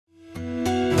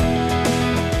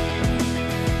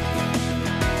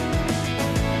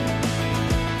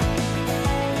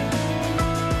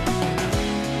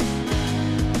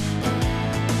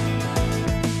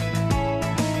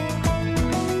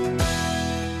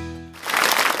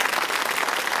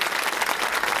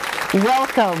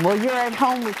Welcome. Well, you're at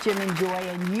home with Jim and Joy,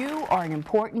 and you are an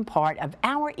important part of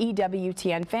our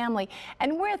EWTN family,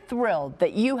 and we're thrilled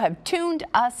that you have tuned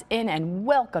us in and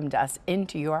welcomed us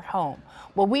into your home.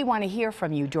 Well, we want to hear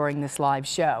from you during this live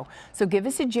show, so give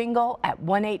us a jingle at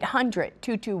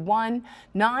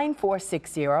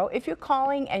 1-800-221-9460. If you're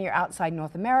calling and you're outside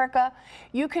North America,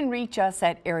 you can reach us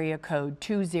at area code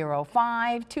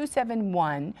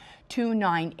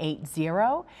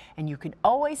 205-271-2980, and you can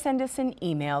always send us an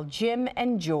email,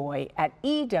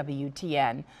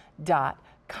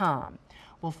 jimandjoy@ewtn.com.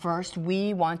 Well, first,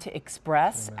 we want to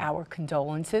express our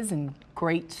condolences and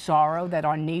great sorrow that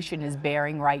our nation is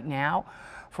bearing right now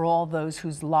for all those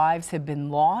whose lives have been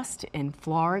lost in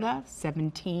Florida,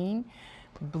 17,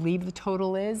 I believe the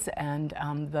total is, and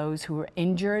those who are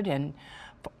injured, and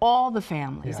for all the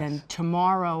families. Yes. And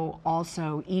tomorrow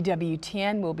also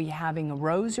EWTN will be having a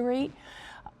rosary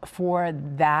for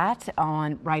that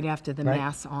on right after the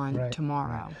Mass on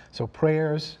tomorrow. Right. So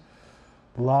prayers,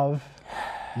 love,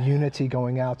 unity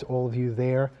going out to all of you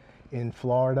there in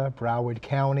Florida, Broward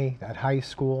County, that high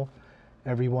school,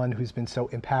 everyone who's been so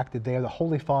impacted there. The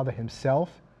Holy Father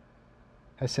himself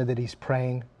has said that he's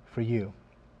praying for you,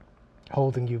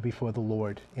 holding you before the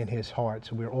Lord in his heart.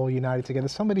 So we're all united together.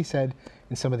 Somebody said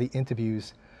in some of the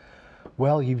interviews,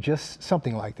 well, you've just,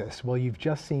 something like this, well, you've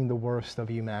just seen the worst of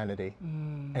humanity,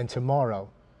 and tomorrow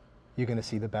you're going to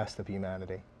see the best of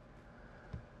humanity.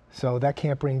 So that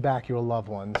can't bring back your loved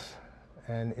ones,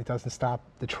 and it doesn't stop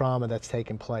the trauma that's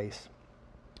taken place.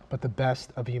 But the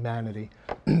best of humanity,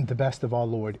 the best of our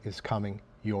Lord is coming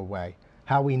your way.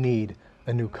 How we need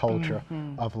a new culture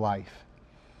of life.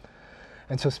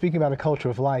 And so speaking about a culture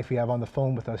of life, we have on the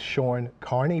phone with us Sean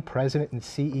Carney, President and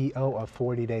CEO of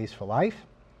 40 Days for Life.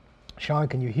 Sean,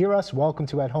 can you hear us? Welcome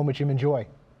to At Home with Jim and Joy.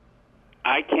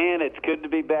 I can. It's good to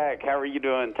be back. How are you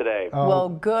doing today? Well,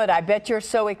 good. I bet you're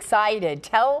so excited.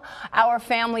 Tell our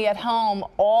family at home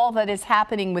all that is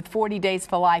happening with 40 Days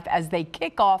for Life as they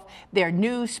kick off their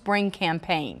new spring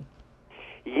campaign.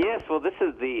 Yes, well, this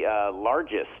is the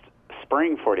largest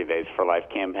spring 40 Days for Life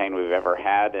campaign we've ever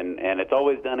had, and it's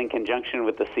always done in conjunction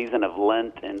with the season of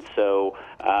Lent. And so,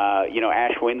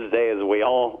 Ash Wednesday, as we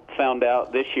all found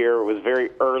out this year, was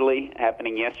very early,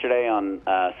 happening yesterday on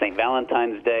St.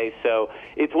 Valentine's Day. So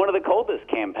it's one of the coldest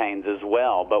campaigns as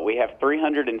well. But we have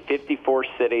 354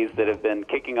 cities that have been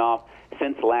kicking off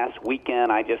since last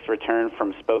weekend. I just returned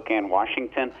from Spokane,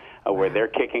 Washington, where they're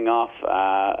kicking off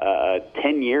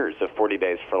 10 years of 40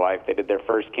 Days for Life. They did their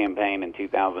first campaign in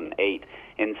 2008.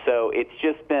 And so it's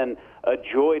just been a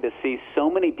joy to see so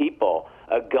many people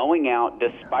going out,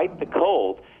 despite the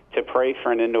cold, to pray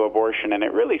for an end to abortion. And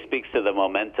it really speaks to the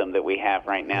momentum that we have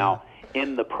right now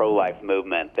in the pro-life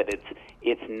movement, that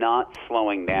it's not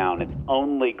slowing down. It's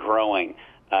only growing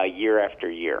year after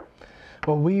year.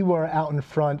 Well, we were out in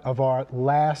front of our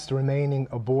last remaining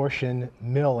abortion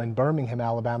mill in Birmingham,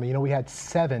 Alabama. You know, we had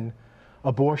 7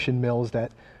 abortion mills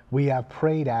that we have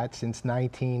prayed at since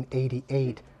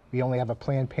 1988. We only have a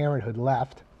Planned Parenthood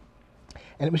left.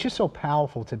 And it was just so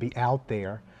powerful to be out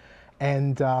there.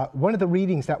 And one of the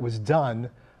readings that was done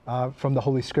from the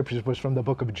Holy Scriptures was from the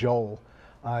book of Joel.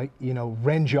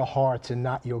 Rend your hearts and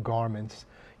not your garments.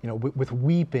 With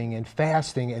weeping and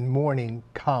fasting and mourning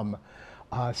come.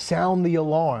 Sound the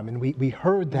alarm. And we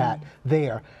heard that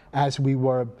there as we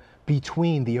were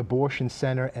between the abortion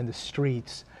center and the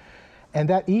streets. And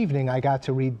that evening I got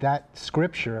to read that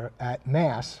scripture at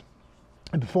Mass.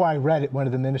 And before I read it, one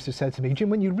of the ministers said to me, Jim,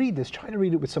 when you read this, try to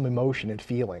read it with some emotion and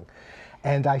feeling.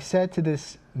 And I said to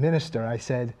this minister, I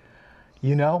said,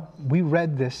 we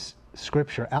read this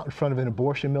scripture out in front of an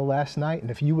abortion mill last night,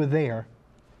 and if you were there,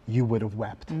 you would have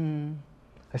wept.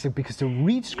 I said, because to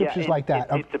read scriptures like that...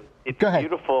 It's a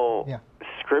beautiful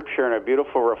scripture and a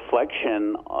beautiful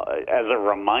reflection as a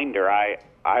reminder.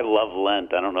 I love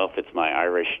Lent. I don't know if it's my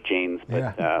Irish genes,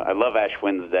 but I love Ash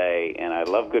Wednesday, and I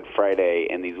love Good Friday,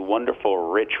 and these wonderful,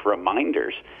 rich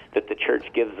reminders that the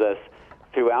church gives us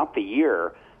throughout the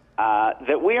year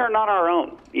that we are not our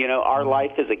own. Our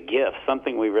life is a gift,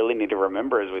 something we really need to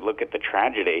remember as we look at the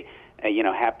tragedy,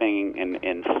 happening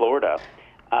in Florida.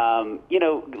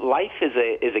 Life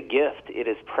is a gift. It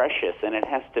is precious, and it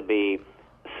has to be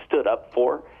stood up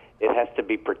for. It has to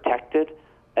be protected.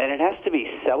 And it has to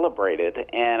be celebrated.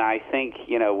 And I think,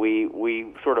 you know,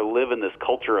 we sort of live in this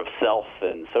culture of self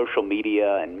and social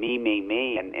media and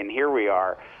me. And here we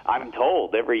are. I'm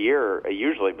told every year,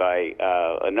 usually by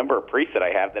a number of priests that I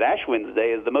have, that Ash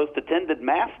Wednesday is the most attended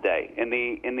Mass day in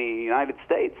the United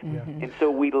States. Mm-hmm. And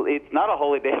so it's not a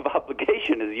holy day of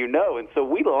obligation, as you know. And so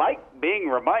we like being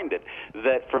reminded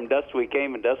that from dust we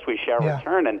came and dust we shall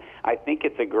return. And I think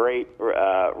it's a great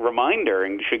reminder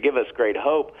and should give us great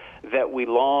hope that we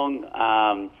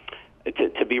long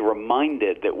to be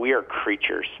reminded that we are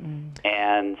creatures.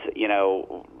 And, you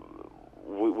know,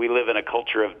 we live in a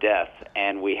culture of death,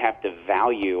 and we have to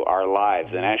value our lives,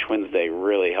 and Ash Wednesday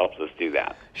really helps us do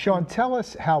that. Sean, tell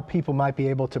us how people might be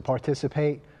able to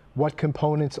participate. What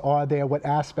components are there? What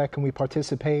aspect can we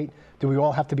participate? Do we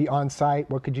all have to be on site?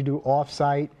 What could you do off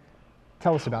site?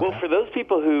 Tell us about that. Well, for those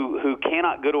people who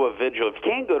cannot go to a vigil, if you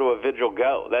can't go to a vigil,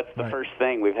 go. That's the first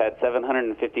thing. We've had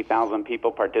 750,000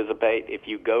 people participate. If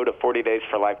you go to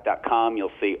 40daysforlife.com, you'll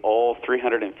see all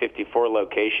 354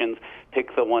 locations.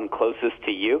 Pick the one closest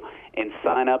to you and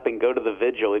sign up and go to the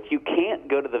vigil. If you can't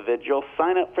go to the vigil,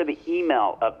 sign up for the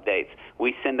email updates.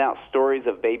 We send out stories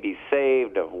of babies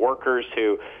saved, of workers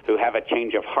who have a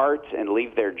change of heart and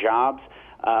leave their jobs.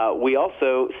 We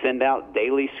also send out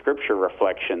daily scripture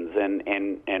reflections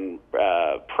and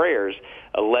prayers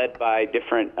led by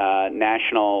different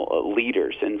national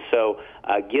leaders. And so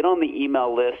get on the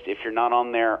email list if you're not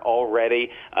on there already.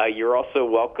 You're also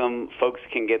welcome. Folks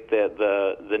can get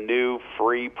the new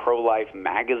free pro-life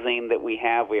magazine that we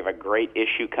have. We have a great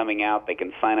issue coming out. They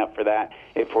can sign up for that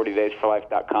at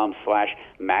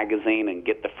 40daysforlife.com/magazine and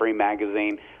get the free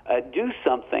magazine. Do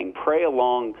something. Pray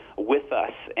along with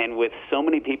us and with so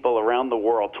many people around the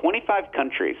world. 25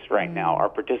 countries right now are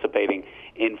participating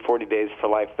in 40 Days for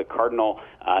Life. The Cardinal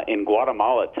in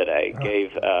Guatemala today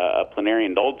gave a plenary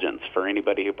indulgence for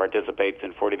anybody who participates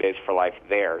in 40 Days for Life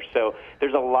there. So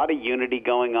there's a lot of unity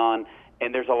going on,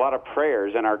 and there's a lot of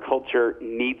prayers, and our culture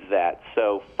needs that.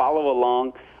 So follow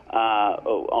along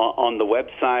on the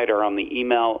website or on the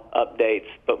email updates.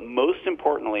 But most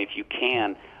importantly, if you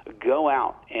can, go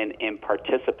out and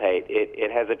participate.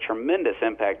 It has a tremendous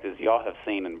impact, as y'all have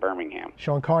seen in Birmingham.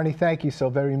 Sean Carney, thank you so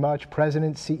very much.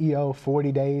 President, CEO,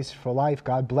 40 Days for Life.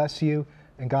 God bless you,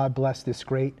 and God bless this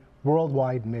great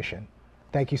worldwide mission.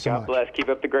 Thank you so much. God bless. Keep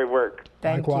up the great work.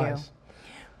 Thank you.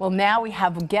 Well, now we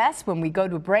have a guest. When we go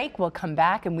to break, we'll come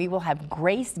back and we will have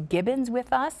Grace Gibbons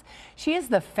with us. She is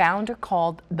the founder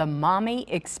called The Mommy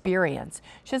Experience.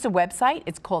 She has a website.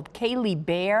 It's called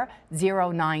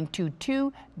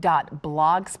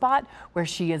KayleeBear0922.blogspot, where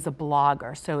she is a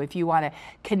blogger. So if you want to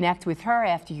connect with her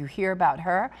after you hear about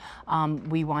her,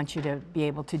 we want you to be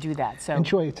able to do that. So, and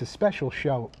Joy, it's a special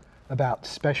show about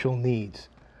special needs,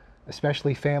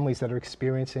 especially families that are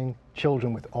experiencing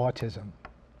children with autism.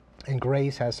 And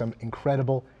Grace has some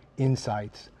incredible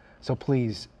insights. So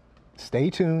please stay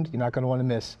tuned. You're not going to want to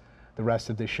miss the rest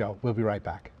of this show. We'll be right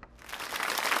back.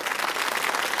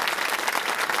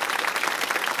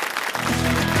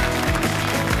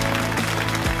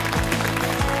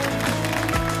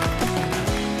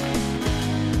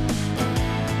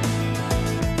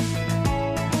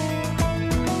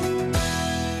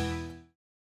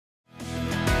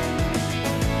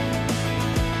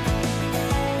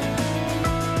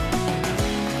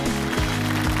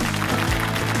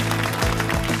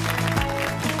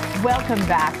 welcome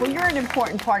back. Well, you're an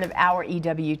important part of our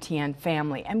EWTN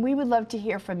family, and we would love to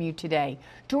hear from you today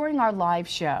during our live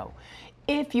show.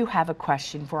 If you have a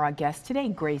question for our guest today,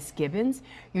 Grace Gibbons,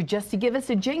 you're just to give us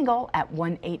a jingle at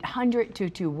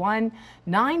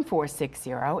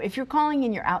 1-800-221-9460. If you're calling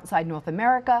and you're outside North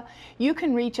America, you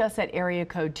can reach us at area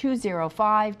code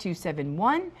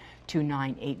 205-271-2980.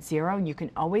 And you can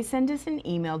always send us an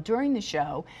email during the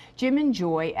show,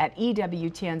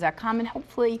 jimandjoy@ewtn.com, and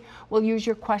hopefully we'll use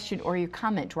your question or your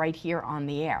comment right here on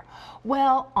the air.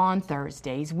 Well, on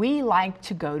Thursdays, we like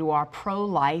to go to our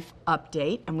pro-life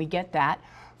update, and we get that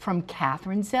from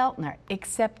Catherine Zeltner,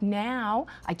 except now,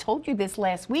 I told you this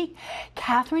last week,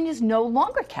 Catherine is no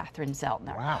longer Catherine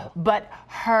Zeltner. Wow. But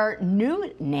her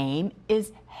new name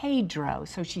is Hadro,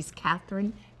 so she's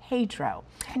Catherine Hadro.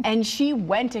 And she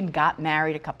went and got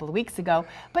married a couple of weeks ago,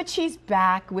 but she's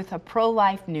back with a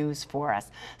pro-life news for us.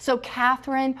 So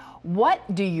Catherine,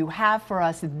 what do you have for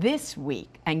us this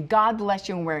week? And God bless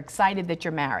you, and we're excited that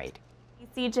you're married.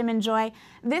 See, Jim and Joy.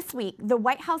 This week, the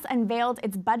White House unveiled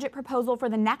its budget proposal for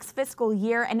the next fiscal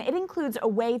year, and it includes a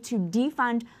way to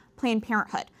defund Planned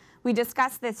Parenthood. We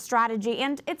discussed this strategy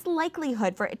and its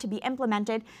likelihood for it to be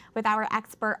implemented with our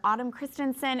expert Autumn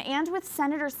Christensen and with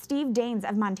Senator Steve Daines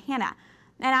of Montana.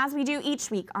 And as we do each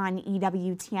week on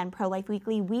EWTN Pro-Life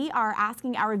Weekly, we are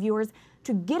asking our viewers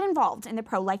to get involved in the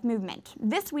pro-life movement.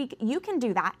 This week, you can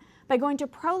do that by going to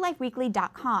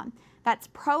prolifeweekly.com. That's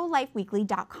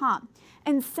prolifeweekly.com.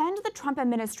 And send the Trump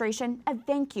administration a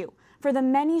thank you for the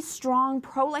many strong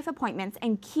pro-life appointments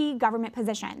in key government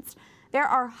positions. There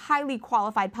are highly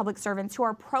qualified public servants who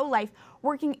are pro-life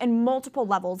working in multiple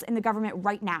levels in the government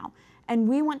right now. And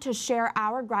we want to share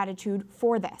our gratitude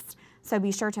for this. So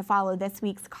be sure to follow this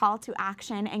week's call to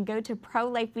action and go to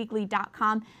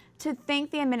prolifeweekly.com to thank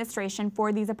the administration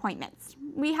for these appointments.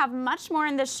 We have much more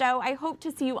in this show. I hope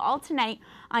to see you all tonight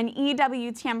on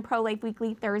EWTN Pro-Life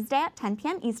Weekly Thursday at 10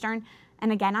 p.m. Eastern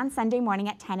and again on Sunday morning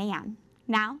at 10 a.m.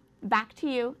 Now, back to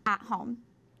you at home.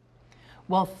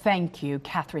 Well, thank you,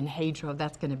 Catherine Hadro.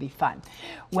 That's going to be fun.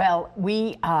 Well,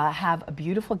 we have a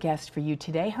beautiful guest for you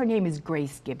today. Her name is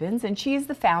Grace Gibbons, and she is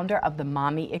the founder of the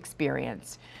Mommy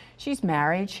Experience. She's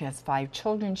married. She has 5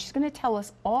 children. She's going to tell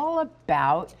us all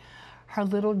about her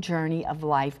little journey of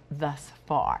life thus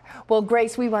far. Well,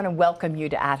 Grace, we want to welcome you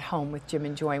to At Home with Jim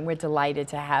and Joy, and we're delighted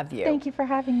to have you. Thank you for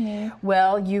having me.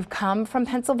 Well, you've come from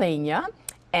Pennsylvania,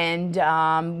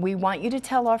 and we want you to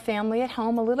tell our family at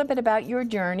home a little bit about your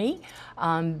journey,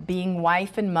 being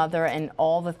wife and mother, and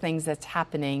all the things that's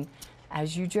happening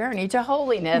as you journey to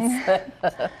holiness.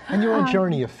 And you're on a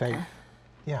journey of faith.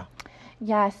 Yeah.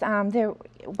 Yes, there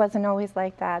wasn't always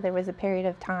like that. There was a period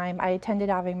of time. I attended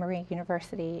Ave Maria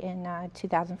University in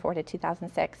 2004 to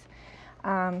 2006.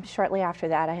 Shortly after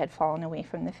that, I had fallen away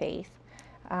from the faith.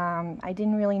 I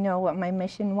didn't really know what my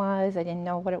mission was. I didn't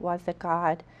know what it was that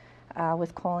God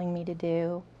was calling me to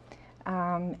do.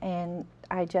 And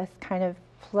I just kind of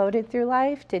floated through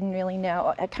life, didn't really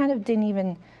know. I kind of didn't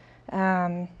even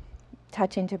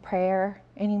touch into prayer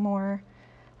anymore.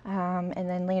 And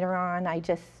then later on,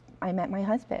 I met my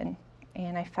husband,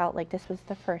 and I felt like this was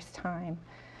the first time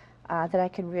that I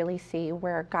could really see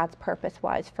where God's purpose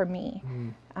was for me.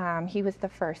 He was the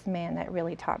first man that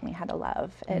really taught me how to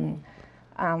love and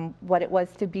what it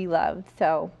was to be loved.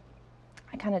 So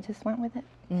I kind of just went with it.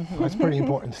 That's pretty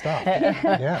important stuff.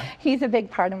 Yeah. He's a big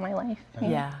part of my life.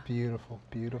 Yeah. Beautiful,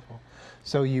 beautiful.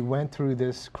 So you went through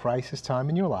this crisis time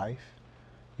in your life.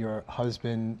 Your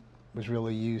husband was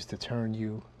really used to turn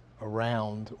you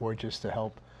around, or just to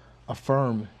help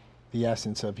affirm the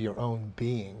essence of your own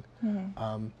being.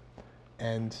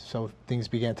 And so things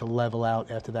began to level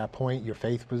out after that point. Your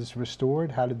faith was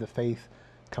restored. How did the faith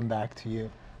come back to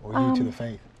you, or you to the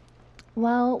faith?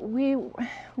 Well, we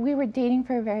were dating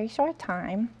for a very short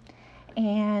time,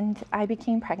 and I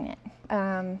became pregnant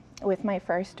with my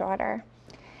first daughter.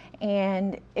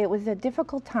 And it was a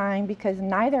difficult time because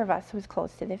neither of us was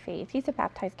close to the faith. He's a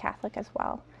baptized Catholic as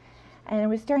well. And it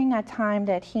was during that time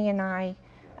that he and I,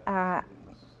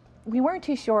 we weren't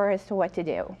too sure as to what to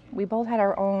do. We both had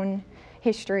our own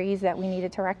histories that we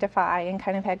needed to rectify and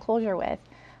kind of had closure with.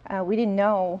 We didn't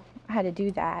know how to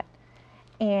do that.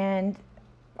 And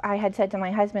I had said to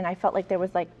my husband, I felt like there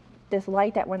was like this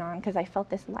light that went on, because I felt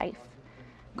this life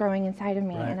growing inside of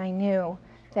me. Right. And I knew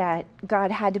that God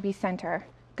had to be center.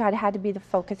 God had to be the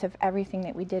focus of everything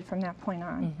that we did from that point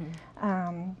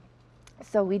on.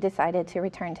 So we decided to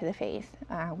return to the faith.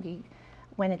 We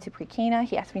went into pre-Cana.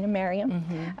 He asked me to marry him.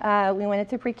 We went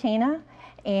into pre-Cana,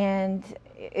 and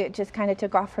it just kind of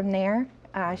took off from there.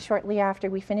 Shortly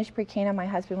after we finished pre-Cana, my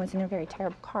husband was in a very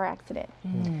terrible car accident.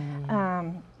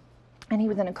 And he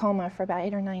was in a coma for about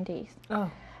 8 or 9 days.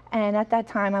 And at that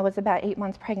time, I was about 8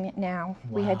 months pregnant now.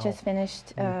 Wow. We had just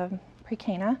finished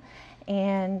pre-Cana,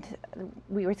 and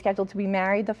we were scheduled to be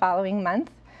married the following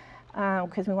month,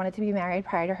 because we wanted to be married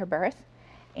prior to her birth.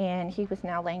 And he was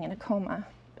now laying in a coma.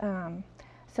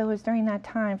 So it was during that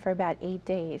time, for about 8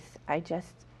 days, I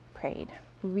just prayed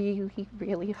really,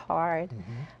 really hard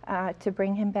to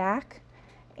bring him back.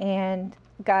 And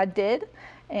God did,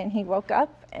 and he woke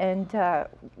up, and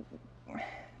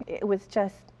it was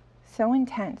just so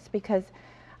intense, because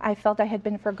I felt I had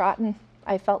been forgotten.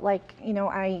 I felt like, you know,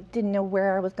 I didn't know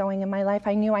where I was going in my life.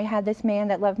 I knew I had this man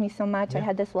that loved me so much. I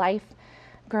had this life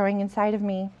growing inside of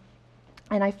me.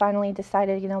 And I finally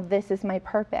decided, you know, this is my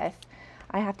purpose.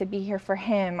 I have to be here for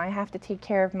him. I have to take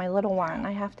care of my little one.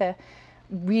 I have to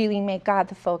really make God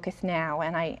the focus now.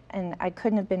 And I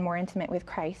couldn't have been more intimate with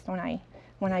Christ when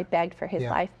I begged for his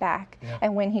life back.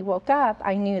 And when he woke up,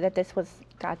 I knew that this was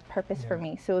God's purpose for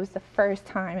me. So it was the first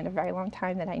time in a very long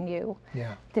time that I knew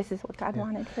this is what God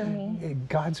wanted for me.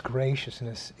 God's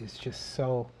graciousness is just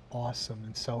so awesome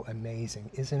and so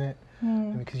amazing, isn't it? I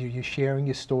mean, because you're sharing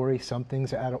your story. Some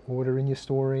things are out of order in your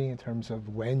story in terms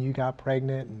of when you got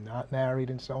pregnant and not married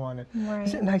and so on.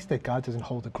 Isn't it nice that God doesn't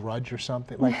hold a grudge or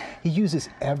something? Like, he uses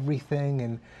everything,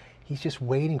 and he's just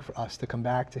waiting for us to come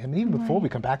back to him. And even before we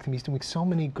come back to him, he's doing so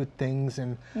many good things,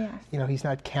 and you know, he's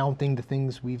not counting the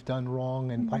things we've done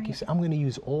wrong. And like you said, I'm going to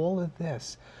use all of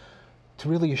this to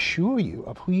really assure you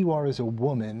of who you are as a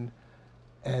woman,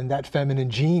 and that feminine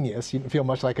genius. You don't feel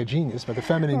much like a genius, but the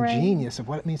feminine genius of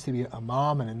what it means to be a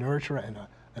mom and a nurturer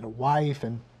and a wife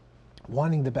and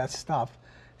wanting the best stuff.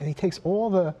 And he takes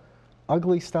all the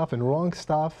ugly stuff and wrong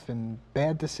stuff and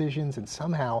bad decisions and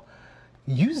somehow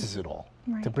uses it all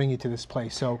to bring you to this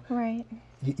place. So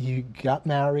you got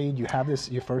married, you have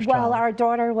your first child. Well, our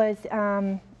daughter was,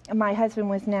 my husband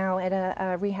was now at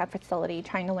a rehab facility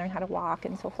trying to learn how to walk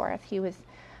and so forth. He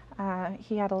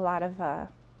had a lot of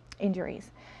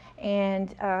injuries,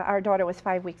 and our daughter was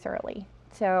 5 weeks early.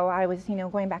 So I was, you know,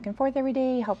 going back and forth every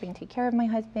day, helping take care of my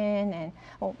husband, and,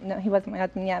 well, no, he wasn't my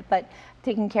husband yet, but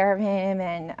taking care of him,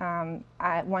 and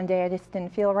one day I just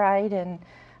didn't feel right, and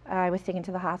I was taken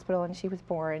to the hospital, and she was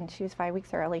born. She was 5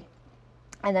 weeks early.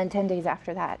 And then 10 days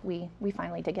after that, we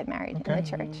finally did get married in the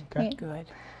church. Good.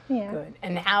 Yeah. Good.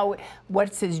 And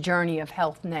what's his journey of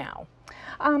health now?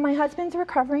 My husband's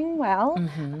recovering well.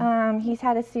 He's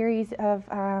had a series of,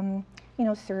 you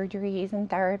know, surgeries and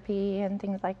therapy and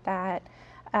things like that.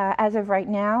 As of right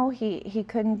now, he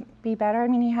couldn't be better. I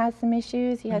mean, he has some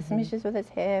issues. He has some issues with his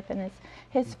hip and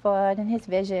his foot and his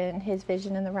vision. His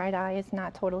vision in the right eye is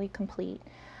not totally complete.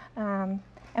 And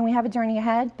we have a journey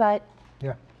ahead, but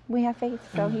we have faith,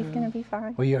 so he's going to be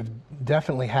fine. Well, you have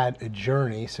definitely had a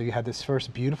journey. So you had this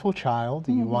first beautiful child,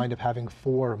 and you wind up having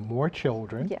 4 more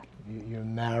children. Yeah. You're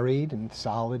married and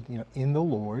solid, you know, in the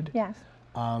Lord. Yes.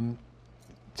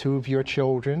 2 of your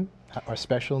children are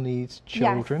special needs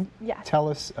children. Yes. Tell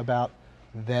us about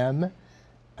them,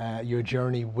 your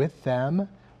journey with them,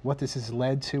 what this has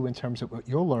led to in terms of what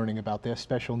you're learning about their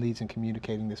special needs and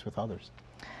communicating this with others.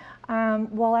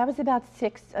 Well, I was about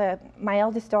 6, my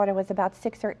eldest daughter was about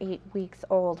 6 or 8 weeks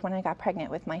old when I got pregnant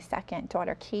with my second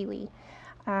daughter, Kaylee.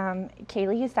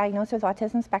 Kaylee is diagnosed with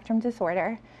autism spectrum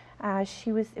disorder.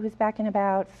 It was back in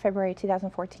about February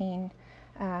 2014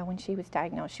 when she was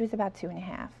diagnosed. She was about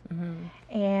 2.5.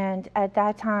 And at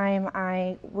that time,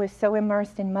 I was so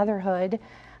immersed in motherhood,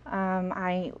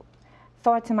 I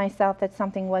thought to myself that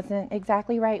something wasn't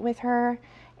exactly right with her.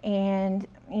 And,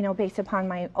 you know, based upon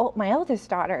my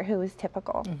eldest daughter, who was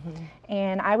typical.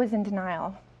 And I was in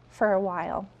denial for a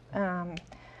while.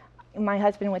 My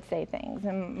husband would say things,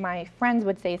 and my friends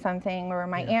would say something, or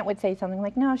my aunt would say something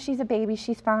like, no, she's a baby,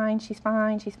 she's fine, she's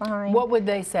fine, she's fine. What would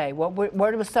they say? What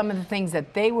were some of the things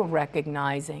that they were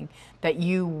recognizing that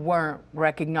you weren't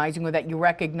recognizing, or that you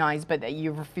recognized but that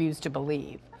you refused to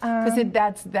believe?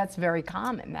 Because that's very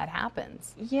common, that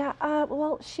happens. Yeah,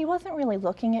 well, she wasn't really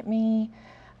looking at me.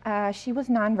 She was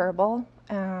nonverbal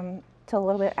till a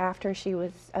little bit after she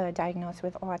was diagnosed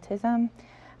with autism.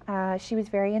 She was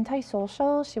very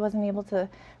antisocial. She wasn't able to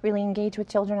really engage with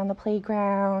children on the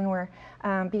playground, or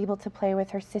be able to play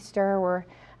with her sister, or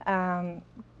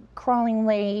crawling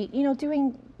late, you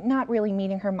know, not really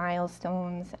meeting her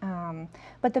milestones.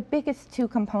 But the biggest 2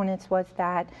 components was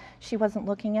that she wasn't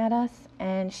looking at us,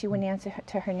 and she wouldn't answer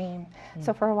to her name.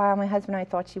 So for a while, my husband and I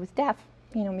thought she was deaf.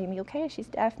 You know, maybe, okay, she's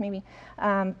deaf, maybe.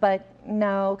 But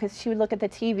no, because she would look at the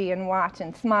TV and watch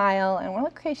and smile, and we're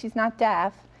like, okay, she's not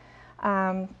deaf.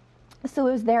 So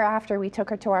it was thereafter we took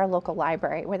her to our local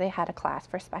library where they had a class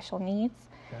for special needs.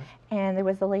 And there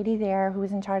was a lady there who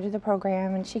was in charge of the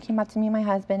program, and she came up to me and my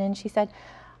husband, and she said,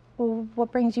 well,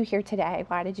 what brings you here today?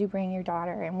 Why did you bring your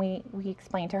daughter? And we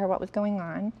explained to her what was going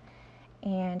on.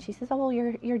 And she says, oh, well,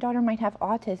 your daughter might have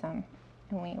autism.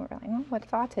 And we were like, well,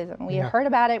 what's autism? We had heard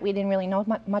about it. We didn't really know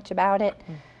much about it.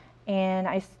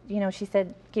 And she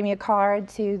said, give me a card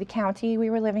to the county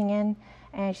we were living in.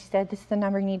 And she said, this is the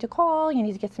number you need to call. You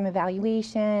need to get some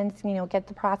evaluations, you know, get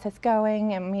the process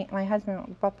going. And my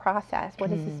husband, what process?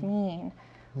 What does this mean?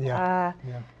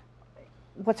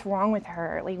 What's wrong with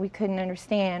her? Like, we couldn't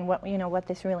understand what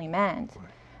this really meant.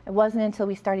 It wasn't until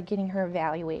we started getting her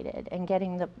evaluated and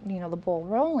getting the ball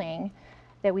rolling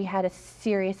that we had a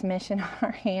serious mission on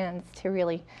our hands to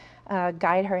really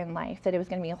guide her in life, that it was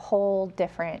going to be a whole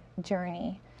different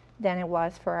journey than it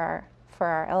was for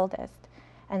our eldest.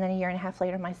 And then 1.5 years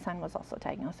later, my son was also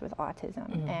diagnosed with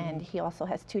autism, and he also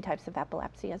has 2 types of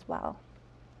epilepsy as well.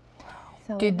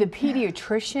 So, did the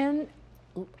pediatrician,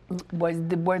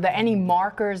 were there any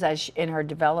markers in her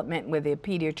development where the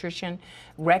pediatrician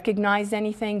recognized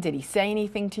anything? Did he say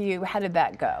anything to you? How did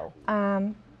that go?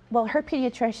 Well, her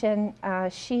pediatrician,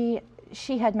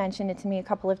 she had mentioned it to me a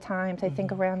couple of times, I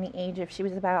think around the age of, she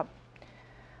was about,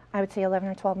 I would say 11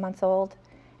 or 12 months old,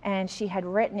 and she had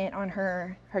written it on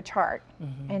her chart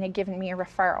and had given me a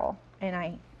referral.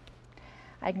 And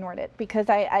I ignored it because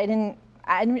I didn't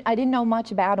know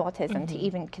much about autism to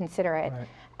even consider it. Right.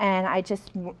 And I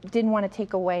just didn't want to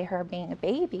take away her being a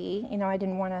baby. You know, I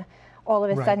didn't want to all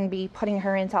of a sudden be putting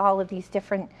her into all of these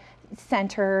different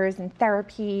centers and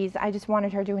therapies. I just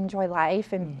wanted her to enjoy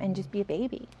life and just be a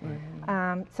baby.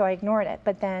 So I ignored it.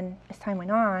 But then as time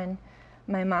went on,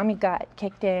 my mommy gut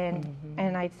kicked in,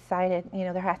 and I decided, you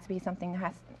know, there has to be something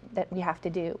that we have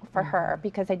to do for her,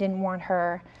 because I didn't want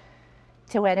her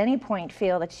to at any point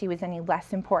feel that she was any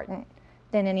less important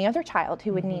than any other child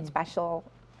who would need special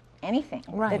anything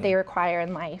that they require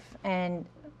in life. And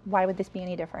why would this be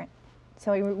any different?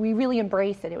 So we really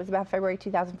embraced it. It was about February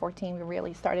 2014 we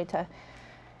really started to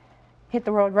hit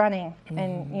the road running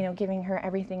and, you know, giving her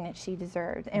everything that she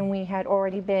deserved. And we had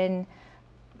already been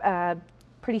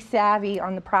pretty savvy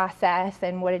on the process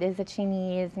and what it is that she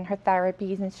needs and her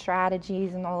therapies and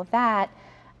strategies and all of that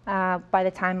by the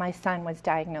time my son was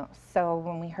diagnosed. So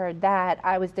when we heard that,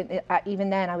 even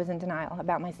then I was in denial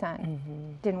about my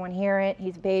son. Didn't want to hear it.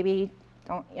 He's a baby.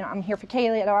 I'm here for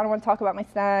Kaylee. I don't want to talk about my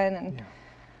son.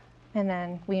 And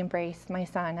then we embraced my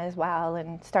son as well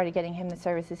and started getting him the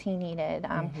services he needed.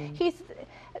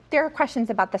 There are questions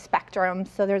about the spectrum.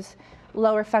 So there's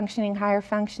lower functioning, higher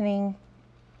functioning.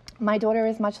 My daughter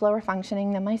is much lower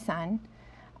functioning than my son.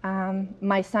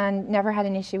 My son never had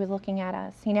an issue with looking at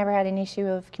us. He never had an issue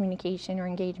of communication or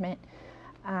engagement.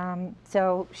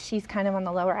 So she's kind of on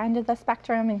the lower end of the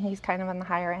spectrum and he's kind of on the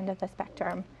higher end of the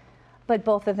spectrum. But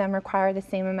both of them require the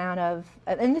same amount of,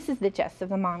 and this is the gist of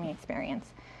the mommy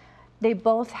experience. They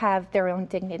both have their own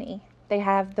dignity. They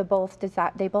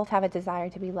both have a desire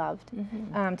to be loved,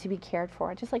 to be cared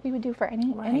for, just like we would do for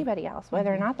anybody else,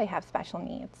 whether or not they have special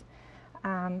needs.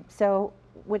 So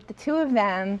with the two of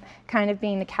them kind of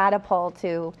being the catapult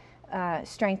to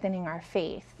strengthening our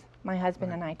faith, my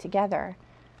husband and I together,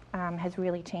 has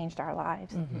really changed our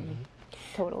lives.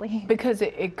 Totally. Because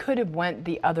it could have went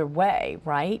the other way,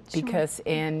 right? Sure. Because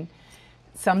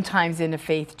sometimes in a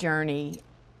faith journey,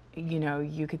 you know,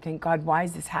 you could think, God, why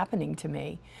is this happening to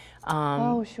me?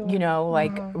 Oh, sure. You know,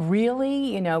 like,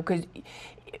 really? You know, because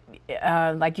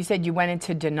like you said, you went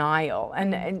into denial,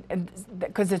 and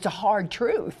because it's a hard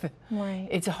truth. Right.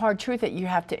 It's a hard truth that you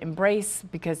have to embrace,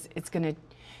 because it's going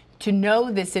to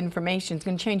know this information, it's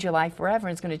going to change your life forever,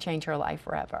 and it's going to change her life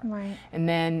forever. Right. And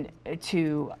then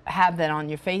to have that on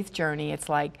your faith journey, it's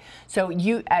like, so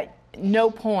you, at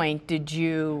no point did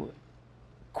you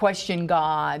question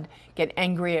God, get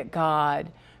angry at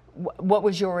God. What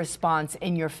was your response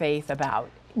in your faith about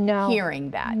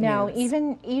hearing that news?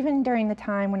 Even during the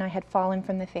time when I had fallen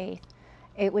from the faith,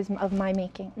 it was of my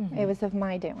making. It was of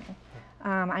my doing.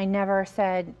 I never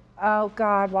said, oh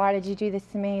God, why did you do this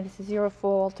to me? This is your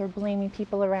fault, or blaming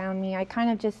people around me. I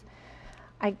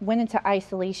went into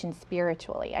isolation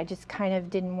spiritually. I just kind of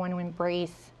didn't want to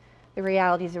embrace the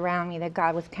realities around me, that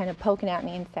God was kind of poking at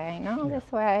me and saying, no, this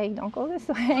way, don't go this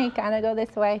way, kind of go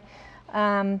this way.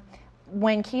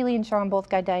 When Kaylee and Sean both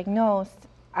got diagnosed,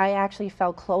 I actually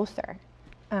felt closer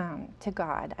to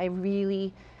God.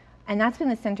 And that's been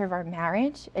the center of our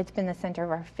marriage. It's been the center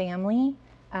of our family,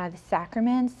 the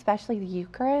sacraments, especially the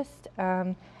Eucharist,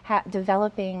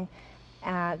 developing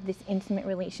this intimate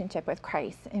relationship with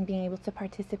Christ and being able to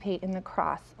participate in the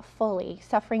cross fully,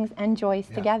 sufferings and joys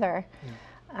together.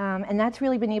 And that's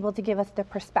really been able to give us the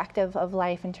perspective of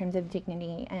life in terms of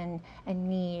dignity and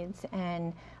needs,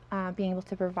 and being able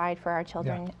to provide for our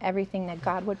children everything that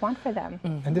God would want for them.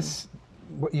 And this,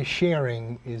 what you're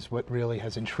sharing, is what really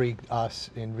has intrigued us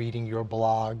in reading your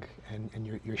blog and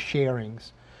your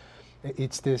sharings.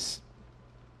 It's this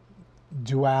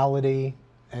duality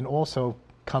and also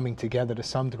coming together to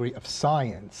some degree of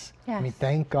science. Yes. I mean,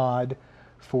 thank God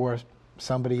for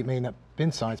somebody, it may not have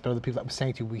been science, but other people that were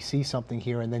saying to you, we see something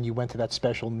here, and then you went to that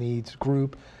special needs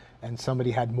group and somebody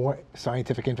had more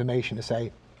scientific information to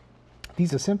say,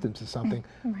 these are symptoms of something.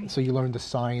 So you learn the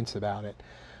science about it.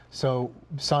 So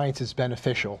science is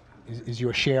beneficial, is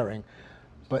your sharing.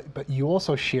 But you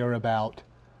also share about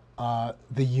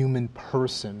the human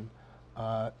person,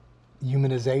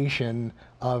 humanization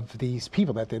of these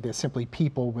people, that they're simply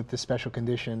people with this special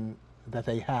condition that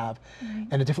they have,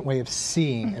 and a different way of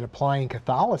seeing and applying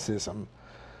Catholicism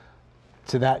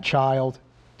to that child,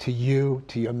 to you,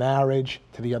 to your marriage,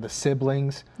 to the other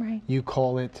siblings. You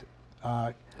call it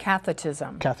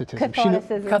Catholicism.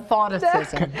 Catholicism.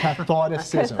 Catholicism.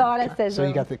 Catholicism. So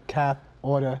you got the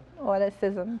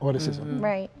Autism.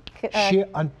 Right.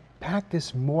 Unpack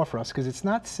this more for us, because it's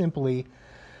not simply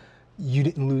you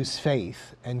didn't lose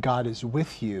faith and God is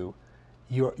with you.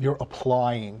 You're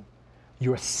applying,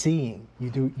 you're seeing.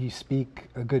 You speak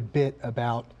a good bit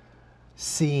about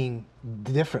seeing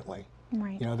differently.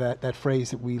 Right. You know, that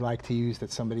phrase that we like to use,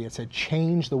 that somebody had said,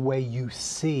 change the way you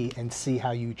see and see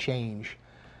how you change.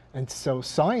 And so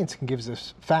science can give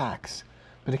us facts,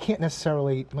 but it can't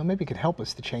necessarily, well, maybe it could help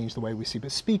us to change the way we see.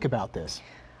 But speak about this.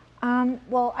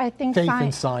 Well, I think faith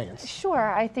in science.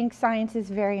 Sure, I think science is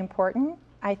very important.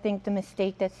 I think the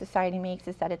mistake that society makes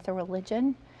is that it's a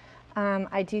religion.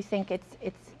 I do think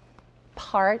it's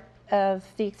part of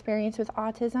the experience with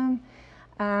autism,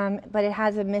 but it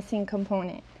has a missing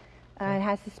component. It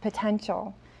has this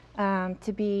potential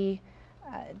to be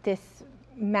this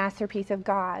masterpiece of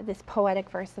God, this poetic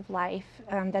verse of life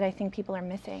that I think people are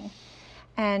missing.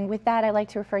 And with that, I like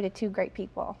to refer to two great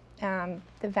people, the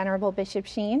Venerable Bishop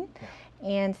Sheen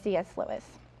and C.S. Lewis.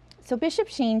 So Bishop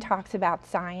Sheen talks about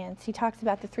science. He talks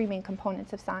about the three main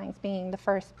components of science being the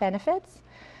first, benefits.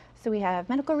 So we have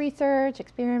medical research,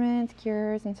 experiments,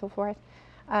 cures, and so forth.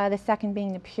 The second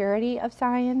being the purity of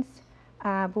science,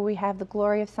 but we have the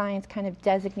glory of science kind of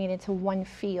designated to one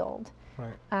field,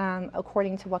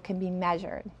 according to what can be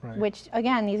measured, which,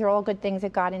 again, these are all good things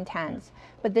that God intends.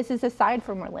 But this is aside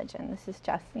from religion. This is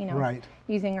just, you know,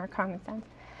 using our common sense.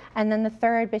 And then the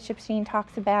third, Bishop Sheen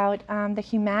talks about the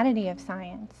humanity of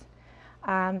science,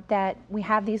 that we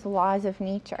have these laws of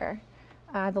nature,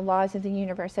 the laws of the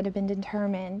universe that have been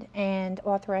determined and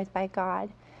authorized by God,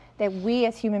 that we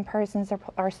as human persons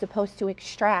are supposed to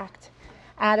extract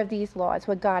out of these laws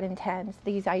what God intends,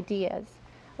 these ideas,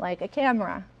 like a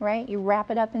camera, right? You wrap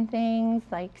it up in things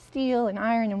like steel and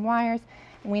iron and wires,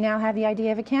 and we now have the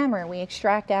idea of a camera. We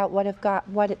extract out what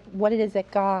it is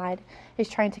that God is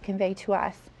trying to convey to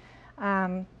us.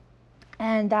 And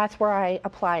that's where I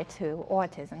apply to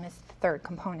autism. This third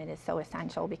component is so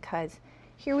essential because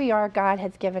here we are, God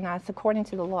has given us, according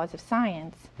to the laws of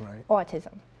science,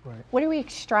 autism. What are we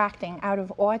extracting out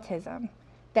of autism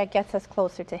that gets us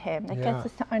closer to Him, that gets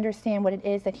us to understand what it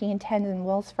is that He intends and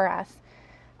wills for us?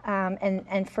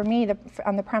 And for me,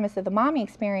 on the premise of the mommy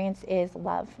experience is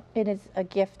love. It is a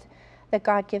gift that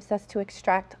God gives us to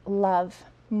extract love,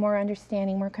 more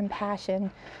understanding, more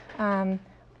compassion,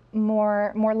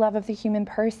 more love of the human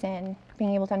person,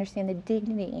 being able to understand the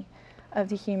dignity of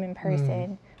the human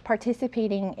person,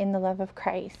 participating in the love of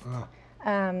Christ,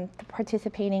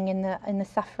 participating in the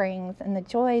sufferings and the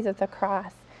joys of the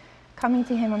cross, coming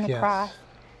to Him on the cross.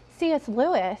 C.S.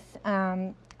 Lewis,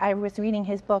 I was reading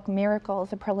his book,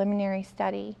 Miracles, a preliminary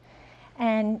study,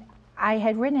 and I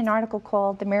had written an article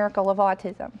called The Miracle of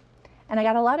Autism. And I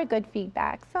got a lot of good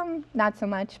feedback, some not so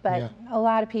much, but a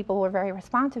lot of people were very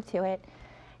responsive to it.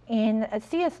 And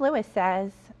C.S. Lewis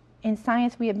says, in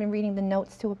science we have been reading the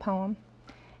notes to a poem.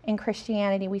 In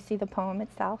Christianity we see the poem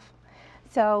itself.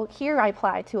 So here I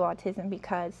apply to autism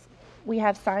because we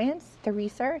have science, the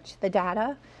research, the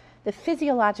data, the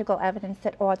physiological evidence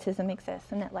that autism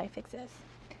exists and that life exists.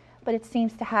 But it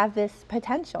seems to have this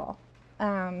potential,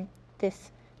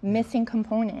 this missing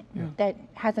component that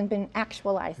hasn't been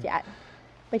actualized yet.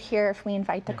 But here, if we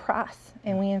invite the cross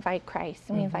and we invite Christ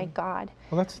and we invite God.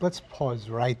 Well, let's pause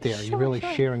right there. You're really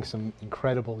sharing some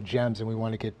incredible gems, and we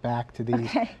want to get back to these.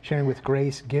 Sharing with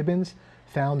Grace Gibbons,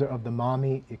 founder of the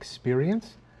Mommy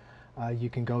Experience.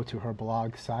 You can go to her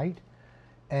blog site.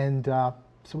 And so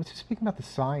we're speaking about the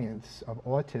science of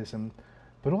autism,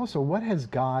 but also what has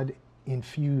God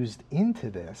infused into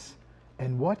this,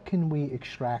 and what can we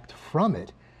extract from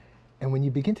it? And when you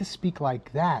begin to speak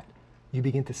like that, you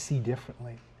begin to see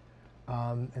differently.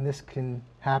 And this can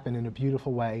happen in a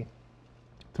beautiful way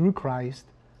through Christ,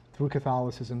 through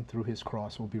Catholicism, through His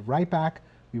cross. We'll be right back.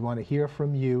 We want to hear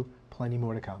from you. Plenty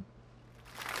more to come.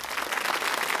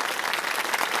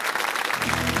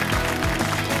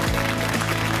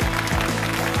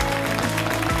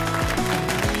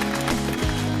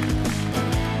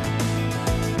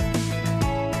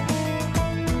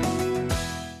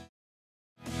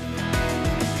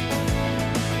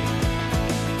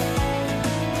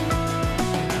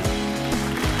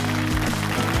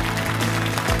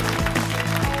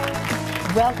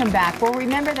 Welcome back. Well,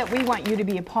 remember that we want you to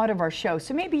be a part of our show.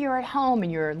 So maybe you're at home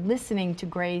and you're listening to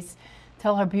Grace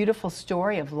tell her beautiful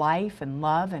story of life and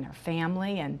love and her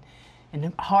family and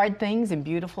hard things and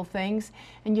beautiful things.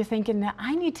 And you're thinking,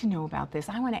 I need to know about this.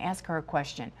 I want to ask her a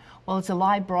question. Well, it's a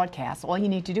live broadcast. All you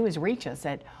need to do is reach us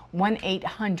at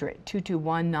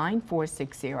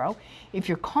 1-800-221-9460. If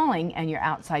you're calling and you're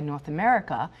outside North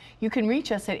America, you can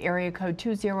reach us at area code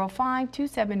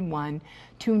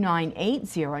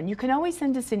 205-271-2980. And you can always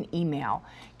send us an email,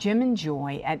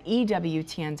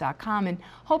 jimandjoy@ewtn.com, and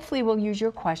hopefully we'll use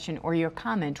your question or your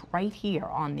comment right here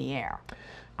on the air.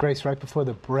 Grace, right before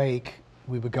the break,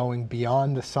 we were going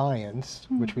beyond the science,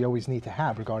 which we always need to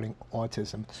have regarding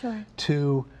autism,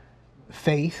 to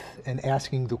faith and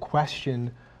asking the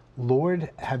question, Lord,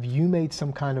 have you made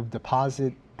some kind of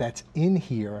deposit that's in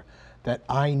here that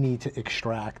I need to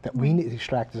extract, that we need to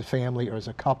extract as a family or as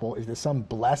a couple? Is there some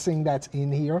blessing that's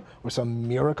in here or some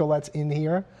miracle that's in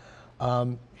here?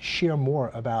 Share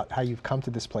more about how you've come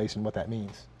to this place and what that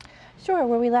means. Sure.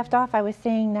 Where we left off, I was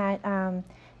saying that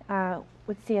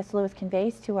what C.S. Lewis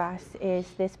conveys to us is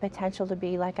this potential to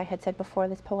be, like I had said before,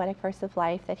 this poetic verse of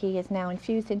life that he has now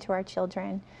infused into our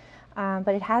children.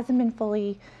 But it hasn't been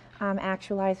fully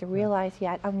actualized or realized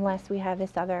yet unless we have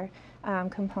this other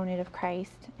component of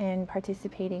Christ and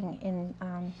participating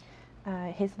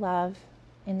in his love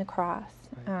in the cross,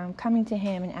 coming to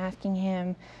him and asking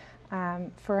him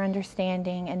for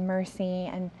understanding and mercy.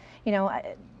 And, you know,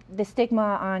 the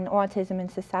stigma on autism in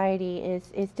society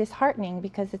is disheartening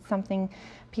because it's something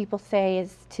people say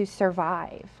is to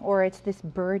survive, or it's this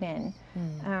burden,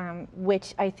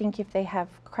 which I think if they have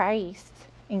Christ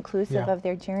inclusive of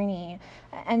their journey,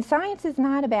 and science is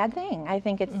not a bad thing. I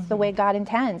think it's the way God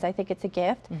intends. I think it's a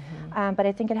gift, but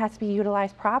I think it has to be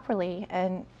utilized properly,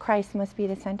 and Christ must be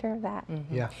the center of that.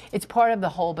 Yeah, it's part of the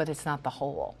whole, but it's not the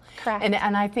whole. Correct. And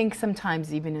I think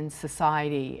sometimes even in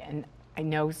society, and I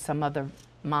know some other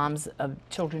moms of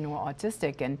children who are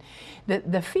autistic, and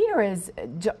the fear is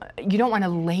you don't want to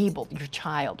label your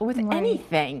child with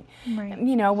anything,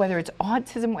 you know, whether it's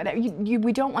autism, whatever.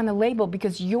 We don't want to label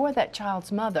because you're that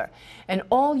child's mother, and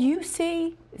all you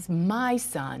see is my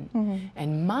son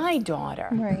and my daughter,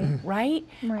 right?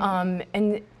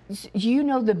 And you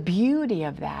know the beauty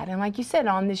of that, and like you said,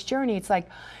 on this journey, it's like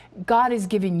God has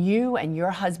given you and your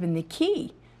husband the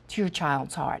key to your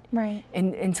child's heart,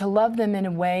 and to love them in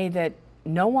a way that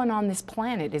no one on this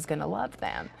planet is going to love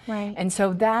them. And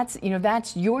so that's, you know,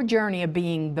 that's your journey of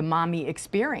being the mommy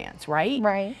experience,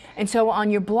 right? And so on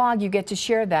your blog, you get to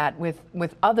share that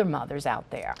with other mothers out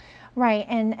there.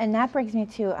 And that brings me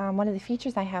to one of the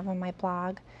features I have on my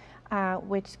blog,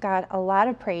 which got a lot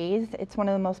of praise. It's one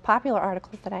of the most popular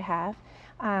articles that I have.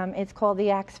 It's called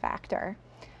The X Factor.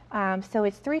 So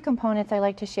it's 3 components I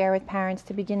like to share with parents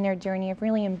to begin their journey of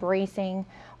really embracing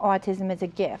autism as a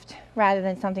gift rather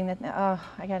than something that, oh,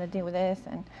 I got to deal with this.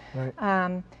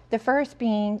 And the first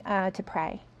being to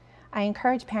pray. I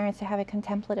encourage parents to have a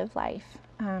contemplative life,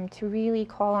 to really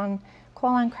call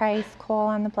on Christ, call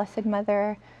on the Blessed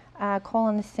Mother, call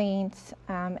on the saints,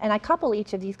 and I couple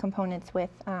each of these components with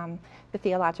the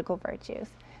theological virtues.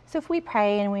 So if we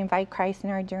pray and we invite Christ in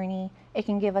our journey, it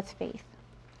can give us faith.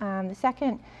 The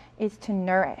second is to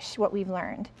nourish what we've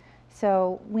learned.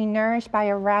 So we nourish by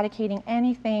eradicating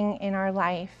anything in our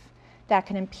life that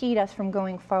can impede us from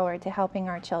going forward to helping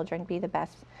our children be the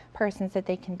best persons that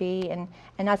they can be, and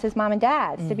us as mom and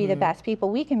dads to be the best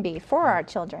people we can be for our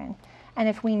children. And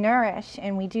if we nourish,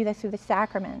 and we do this through the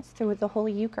sacraments, through the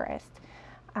Holy Eucharist,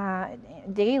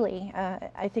 daily,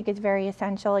 I think it's very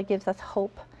essential. It gives us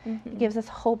hope. It gives us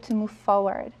hope to move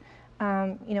forward.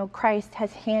 You know, Christ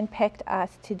has handpicked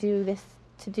us to do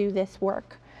this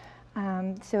work.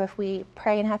 So if we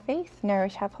pray and have faith,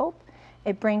 nourish, have hope,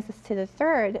 it brings us to the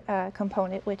third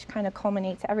component, which kind of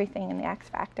culminates everything in the X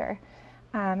Factor,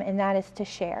 and that is to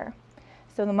share.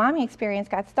 So the mommy experience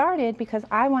got started because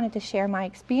I wanted to share my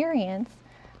experience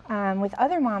with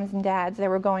other moms and dads that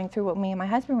were going through what me and my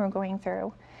husband were going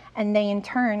through, and they in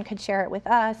turn could share it with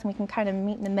us, and we can kind of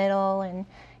meet in the middle and,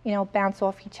 you know, bounce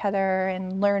off each other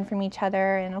and learn from each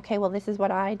other, and okay, well, this is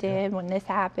what I did when this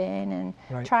happened,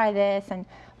 and try this.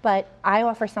 But I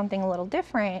offer something a little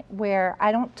different where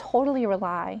I don't totally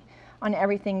rely on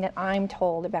everything that I'm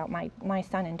told about my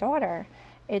son and daughter.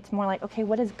 It's more like, okay,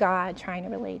 what is God trying to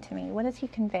relate to me? What is he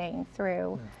conveying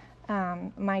through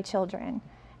my children?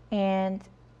 And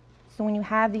so when you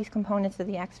have these components of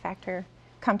the X Factor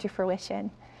come to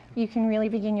fruition, you can really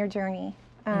begin your journey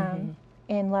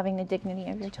in loving the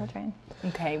dignity of your children.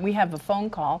 Okay, we have a phone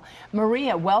call.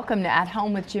 Maria, welcome to At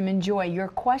Home with Jim and Joy. Your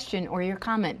question or your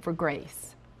comment for Grace.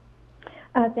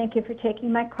 Thank you for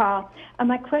taking my call.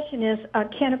 My question is,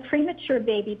 can a premature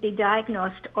baby be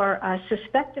diagnosed or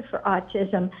suspected for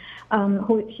autism?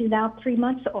 She's now 3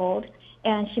 months old,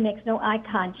 and she makes no eye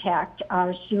contact.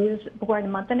 She was born a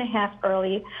month and a half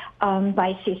early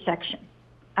by C-section.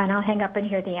 And I'll hang up and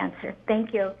hear the answer.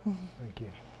 Thank you. Thank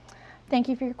you. Thank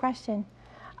you for your question.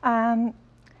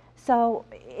 So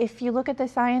if you look at the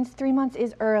science, 3 months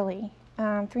is early.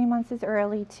 3 months is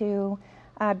early to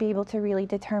be able to really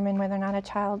determine whether or not a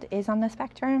child is on the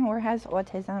spectrum or has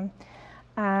autism.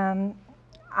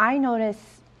 I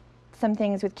noticed some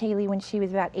things with Kaylee when she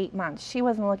was about 8 months. She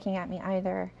wasn't looking at me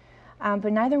either,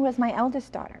 but neither was my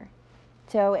eldest daughter.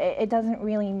 So it doesn't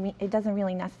really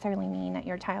necessarily mean that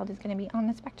your child is going to be on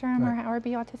the spectrum or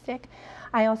be autistic.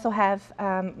 I also have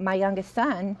my youngest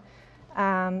son,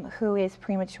 who is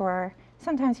premature.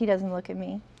 Sometimes he doesn't look at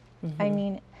me. I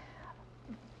mean,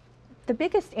 the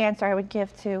biggest answer I would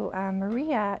give to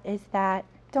Maria is that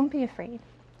don't be afraid.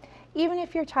 Even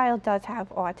if your child does have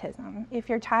autism, if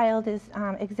your child is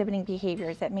exhibiting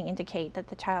behaviors that may indicate that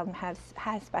the child has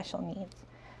special needs,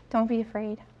 don't be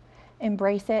afraid.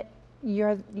 Embrace it.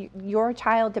 Your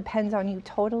child depends on you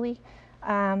totally.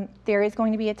 There is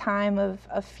going to be a time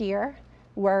of fear,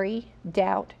 worry,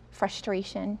 doubt,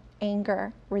 frustration,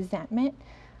 anger, resentment.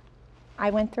 I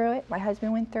went through it. My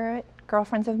husband went through it.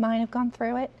 Girlfriends of mine have gone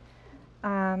through it.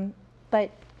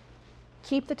 But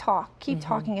keep the talk. Keep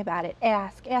talking about it.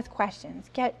 Ask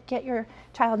questions. Get your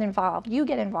child involved. You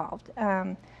get involved.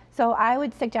 So I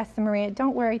would suggest to Maria,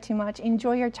 don't worry too much.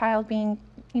 Enjoy your child being,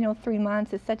 3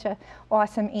 months is such an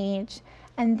awesome age.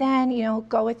 And then,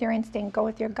 go with your instinct, go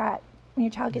with your gut when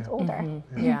your child gets older. And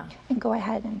go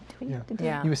ahead and do what you have to do.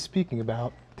 You were speaking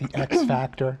about the X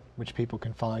factor, which people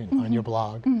can find on your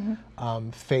blog,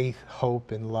 faith,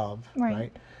 hope, and love,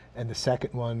 right? And the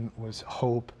second one was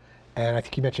hope, and I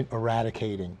think you mentioned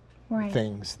eradicating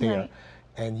things there.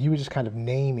 And you were just kind of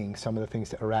naming some of the things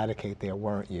to eradicate there,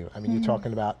 weren't you? I mean, you're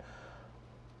talking about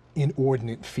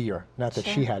inordinate fear. Not that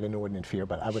she had inordinate fear,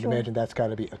 but I would imagine that's got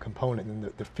to be a component, and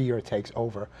the fear takes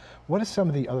over. What are some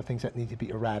of the other things that need to be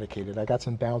eradicated? I got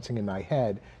some bouncing in my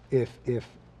head if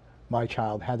my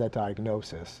child had that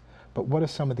diagnosis, but what are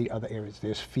some of the other areas?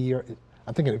 There's fear.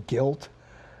 I'm thinking of guilt.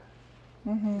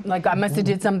 Like I must have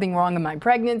did something wrong in my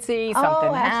pregnancy,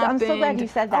 something happened. I'm so glad you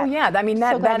said that. Oh yeah, I mean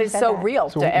that is so real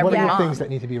So to every what are mom. the things that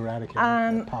need to be eradicated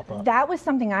that pop up? That was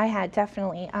something I had,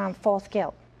 definitely, false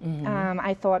guilt.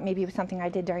 I thought maybe it was something I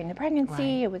did during the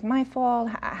pregnancy, it was my fault,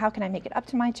 how can I make it up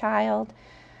to my child?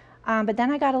 But then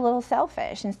I got a little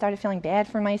selfish and started feeling bad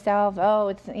for myself. Oh,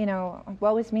 it's,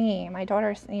 woe is me. My daughter,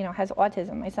 has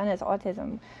autism. My son has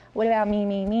autism. What about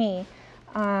me?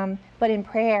 But in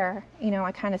prayer,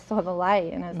 I kind of saw the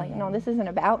light, and I was like, no, this isn't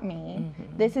about me.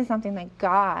 This is something that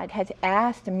God has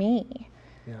asked me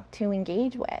to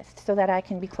engage with so that I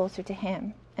can be closer to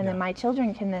Him. And then my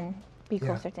children can then be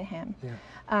closer to Him.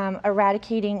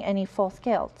 Eradicating any false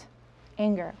guilt,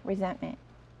 anger, resentment,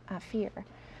 fear.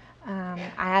 I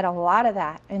had a lot of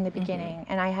that in the beginning,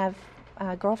 and I have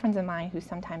girlfriends of mine who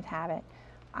sometimes have it.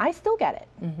 I still get it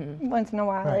once in a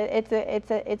while.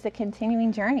 It's a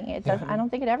continuing journey. It doesn't. I don't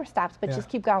think it ever stops. But just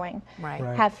keep going.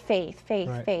 Have faith.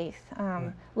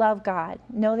 Love God.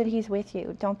 Know that He's with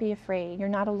you. Don't be afraid. You're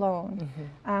not alone.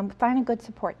 Find a good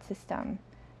support system.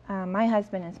 My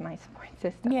husband is my support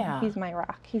system. He's my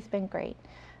rock. He's been great.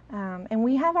 And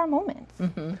we have our moments.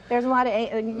 There's a lot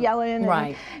of yelling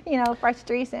and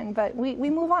frustration, but we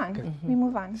move on. We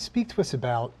move on. Speak to us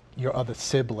about your other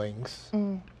siblings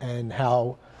and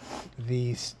how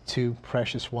these two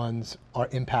precious ones are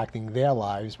impacting their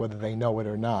lives, whether they know it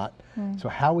or not. So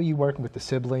how are you working with the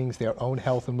siblings, their own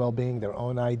health and well-being, their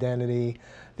own identity?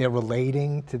 They're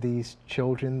relating to these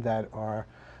children that are,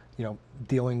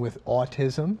 dealing with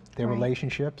autism, their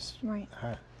relationships.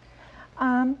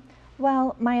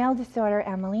 Well, my eldest daughter,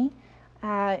 Emily,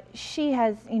 she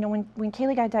has, when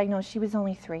Kaylee got diagnosed, she was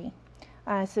only 3.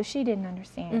 So she didn't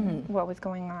understand what was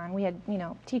going on. We had,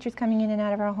 teachers coming in and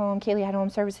out of our home. Kaylee had home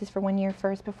services for 1 year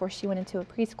first before she went into a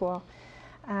preschool.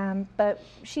 But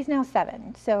she's now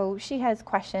 7, so she has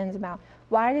questions about,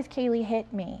 why does Kaylee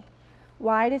hit me?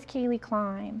 Why does Kaylee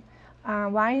climb?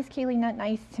 Why is Kaylee not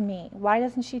nice to me? Why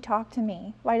doesn't she talk to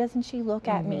me? Why doesn't she look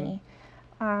at me?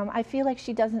 I feel like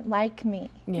she doesn't like me,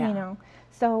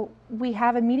 So we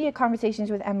have immediate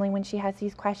conversations with Emily when she has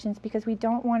these questions, because we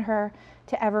don't want her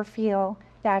to ever feel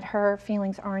that her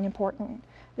feelings aren't important,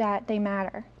 that they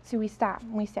matter. So we stop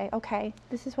and we say, okay,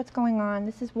 this is what's going on.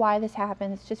 This is why this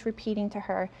happened. It's just repeating to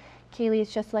her. Kaylee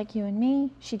is just like you and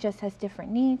me. She just has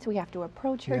different needs. We have to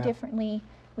approach her differently.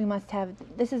 We must have,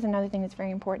 this is another thing that's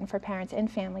very important for parents and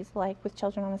families, like with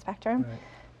children on the spectrum,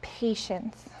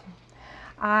 patience.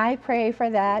 I pray for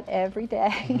that every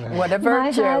day. What a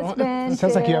virtue. My husband, it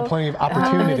sounds like you have plenty of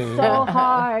opportunity. It's so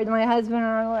hard. My husband and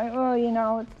I are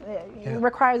like, it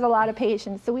requires a lot of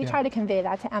patience. So we try to convey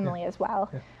that to Emily as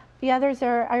well. The others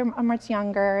are much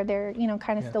younger. They're,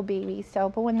 kind of still babies. So,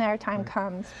 but when their time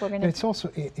comes, we're going to It's also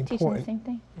important teach them the same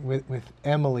thing. With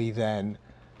Emily then,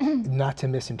 not to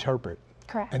misinterpret.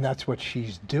 Correct. And that's what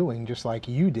she's doing, just like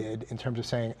you did, in terms of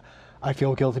saying, I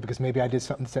feel guilty because maybe I did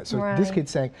something. So this kid's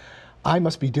saying, I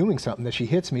must be doing something, that she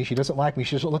hits me, she doesn't like me,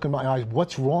 she doesn't look in my eyes,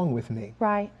 what's wrong with me?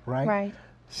 Right.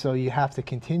 So you have to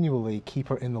continually keep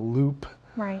her in the loop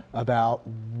Right. about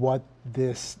what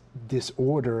this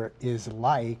disorder is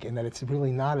like, and that it's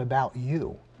really not about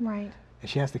you. Right. And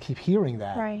she has to keep hearing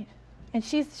that. Right. And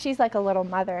she's like a little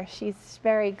mother. She's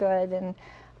very good and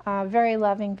very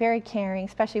loving, very caring,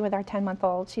 especially with our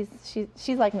 10-month-old.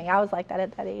 She's like me. I was like that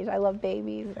at that age. I love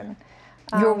babies. And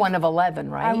You're one of 11,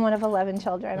 right? I'm one of 11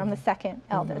 children. I'm the second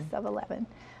eldest of 11.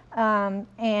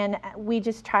 And we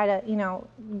just try to,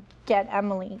 get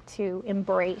Emily to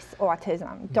embrace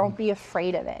autism. Don't be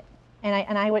afraid of it.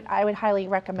 And I would highly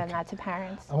recommend that to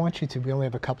parents. I want you to, we only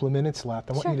have a couple of minutes left.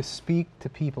 I want you to speak to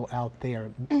people out there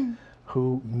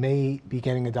who may be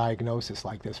getting a diagnosis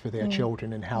like this for their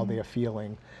children and how they're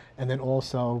feeling. And then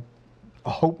also a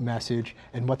hope message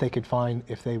and what they could find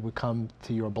if they would come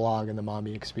to your blog and the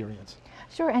Mommy Experience.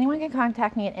 Sure, anyone can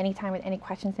contact me at any time with any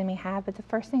questions they may have, but the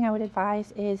first thing I would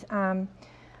advise is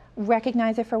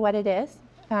recognize it for what it is.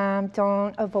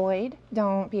 Don't avoid,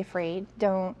 don't be afraid,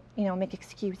 don't make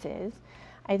excuses.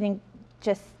 I think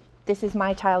just, this is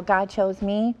my child, God chose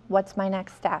me, what's my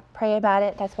next step? Pray about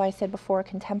it. That's why I said before,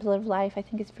 contemplative life I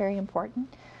think is very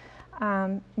important.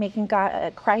 Making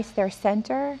Christ their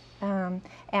center,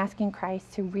 asking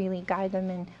Christ to really guide them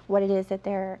in what it is that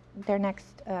their next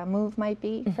move might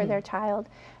be for their child,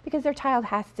 because their child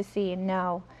has to see and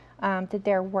know that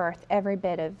they're worth every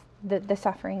bit of the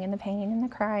suffering and the pain and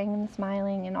the crying and the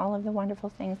smiling and all of the wonderful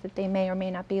things that they may or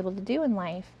may not be able to do in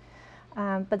life.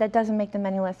 But that doesn't make them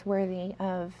any less worthy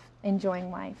of enjoying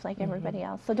life like everybody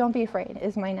else. So don't be afraid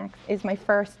is my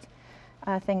first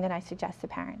thing that I suggest to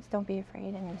parents. Don't be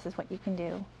afraid, and this is what you can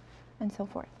do, and so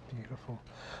forth. Beautiful.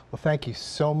 Well, thank you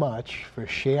so much for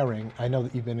sharing. I know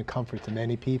that you've been a comfort to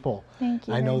many people. Thank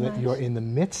you I know very that much. you're in the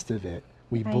midst of it.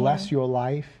 We bless your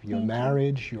life, your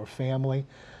marriage, your family,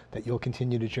 that you'll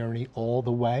continue to journey all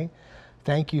the way.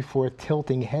 Thank you for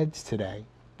tilting heads today.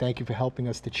 Thank you for helping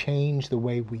us to change the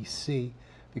way we see,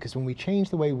 because when we change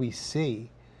the way we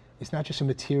see, it's not just a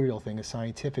material thing, a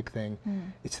scientific thing.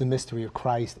 It's the mystery of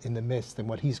Christ in the midst and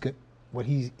what he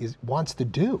wants to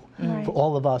do for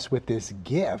all of us with this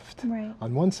gift. Right.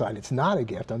 On one side, it's not a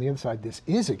gift. On the other side, this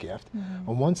is a gift.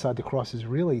 On one side, the cross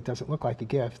doesn't look like a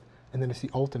gift, and then it's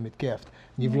the ultimate gift.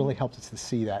 And you've really helped us to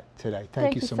see that today.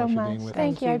 Thank you so much for being with us.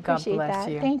 Thank you. I God appreciate bless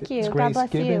that. you. Thank you. It's God Grace bless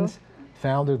Gibbons, you.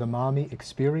 founder of the Mommy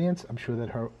Experience. I'm sure that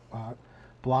her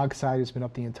blog site has been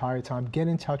up the entire time. Get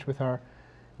in touch with her.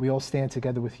 We all stand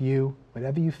together with you.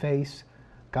 Whatever you face,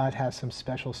 God has some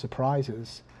special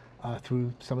surprises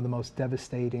through some of the most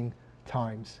devastating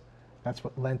times. That's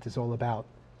what Lent is all about.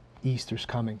 Easter's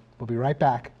coming. We'll be right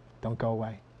back. Don't go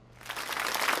away.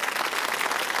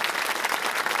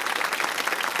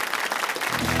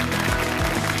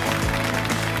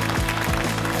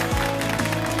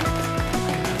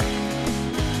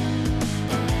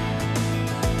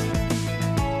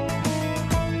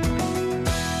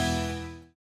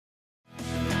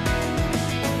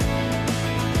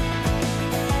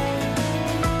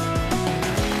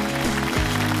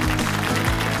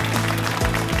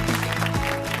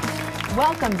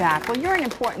 Welcome back. Well, you're an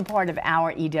important part of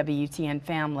our EWTN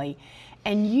family,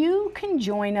 and you can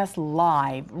join us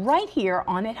live right here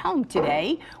on At Home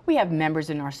today. We have members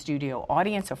in our studio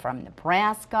audience who are from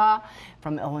Nebraska,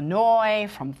 from Illinois,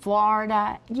 from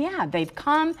Florida. Yeah, they've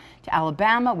come to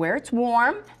Alabama where it's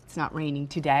warm. It's not raining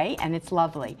today, and it's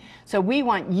lovely. So we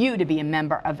want you to be a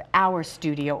member of our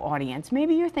studio audience.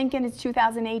 Maybe you're thinking it's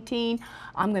 2018.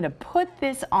 I'm going to put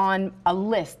this on a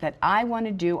list that I want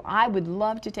to do. I would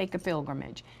love to take a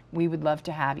pilgrimage. We would love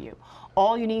to have you.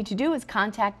 All you need to do is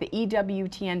contact the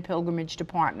EWTN Pilgrimage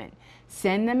Department.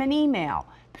 Send them an email,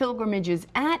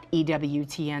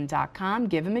 pilgrimages@ewtn.com.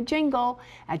 Give them a jingle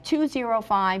at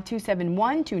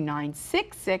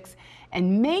 205-271-2966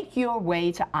 and make your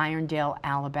way to Irondale,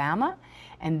 Alabama.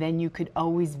 And then you could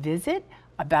always visit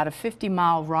about a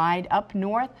 50-mile ride up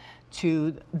north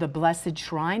to the Blessed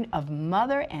Shrine of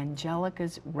Mother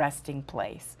Angelica's resting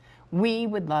place. We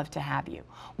would love to have you.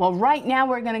 Well, right now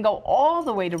we're going to go all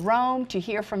the way to Rome to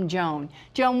hear from Joan.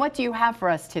 Joan, what do you have for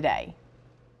us today?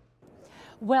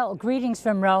 Well, greetings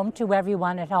from Rome to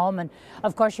everyone at home. And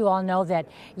of course, you all know that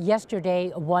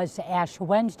yesterday was Ash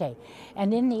Wednesday.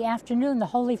 And in the afternoon, the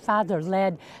Holy Father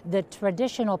led the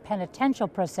traditional penitential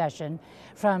procession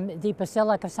from the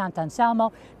Basilica of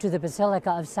Sant'Anselmo to the Basilica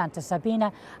of Santa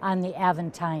Sabina on the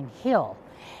Aventine Hill.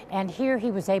 And here he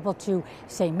was able to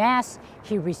say Mass,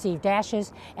 he received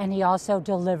ashes, and he also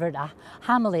delivered a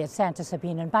homily at Santa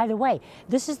Sabina. And by the way,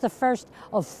 this is the first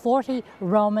of 40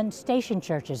 Roman station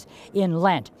churches in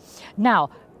Lent. Now,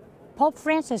 Pope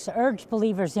Francis urged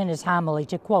believers in his homily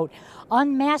to, quote,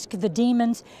 unmask the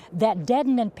demons that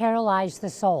deaden and paralyze the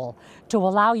soul, to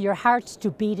allow your hearts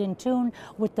to beat in tune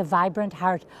with the vibrant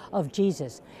heart of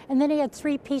Jesus. And then he had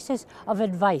 3 pieces of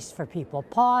advice for people: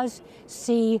 pause,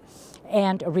 see,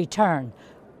 and return.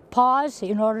 Pause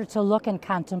in order to look and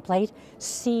contemplate,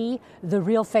 see the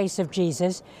real face of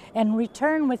Jesus, and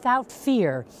return without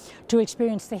fear to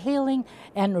experience the healing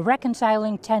and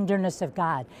reconciling tenderness of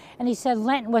God. And he said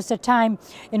Lent was a time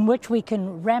in which we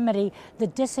can remedy the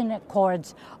dissonant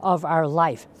chords of our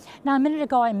life. Now, a minute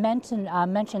ago I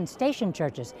mentioned station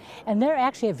churches, and they're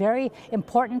actually a very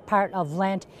important part of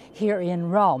Lent here in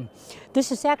Rome.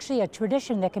 This is actually a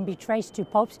tradition that can be traced to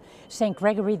Pope St.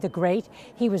 Gregory the Great.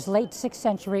 He was late 6th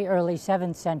century, early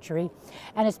 7th century,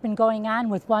 and it's been going on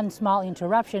with one small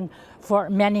interruption for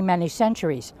many, many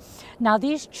centuries. Now,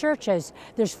 these churches,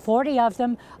 there's 40 of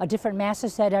them, a different mass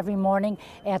is said every morning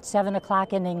at 7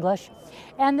 o'clock in English,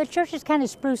 and the churches kind of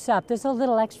spruce up. There's a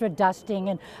little extra dusting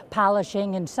and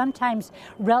polishing, and sometimes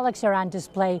relics are on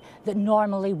display that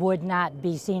normally would not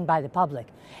be seen by the public.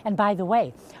 And by the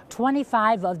way,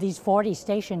 25 of these 40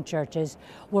 station churches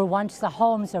were once the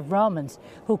homes of Romans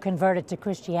who converted to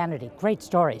Christianity. Great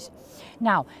stories.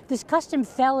 Now, this custom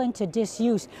fell into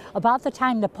disuse about the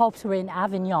time the popes were in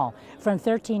Avignon, from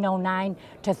 1309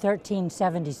 to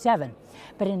 1377.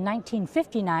 But in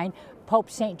 1959, Pope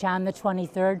St. John the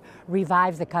 23rd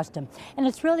revived the custom. And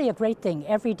it's really a great thing.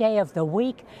 Every day of the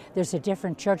week, there's a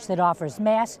different church that offers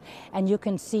Mass, and you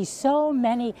can see so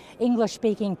many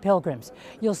English-speaking pilgrims.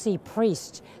 You'll see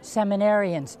priests,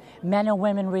 seminarians, men and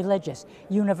women religious,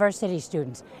 university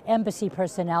students, embassy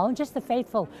personnel, and just the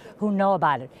faithful who know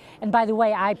about it. And by the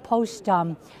way, I post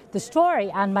the story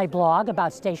on my blog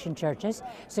about station churches,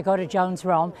 so go to Jones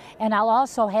Rome, and I'll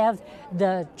also have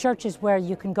the churches where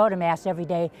you can go to Mass every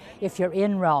day if you're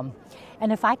in Rome.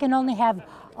 And if I can only have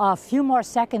a few more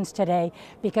seconds today,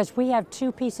 because we have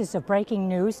 2 pieces of breaking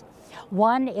news.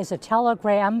 One is a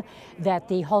telegram that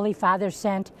the Holy Father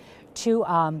sent to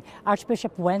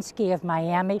Archbishop Wensky of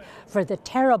Miami for the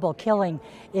terrible killing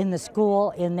in the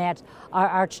school in that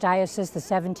archdiocese, the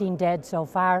 17 dead so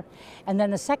far. And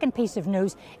then the second piece of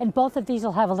news, and both of these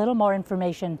will have a little more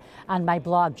information on my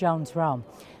blog, Jones Rome.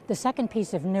 The second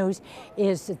piece of news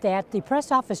is that the press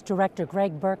office director,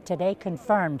 Greg Burke, today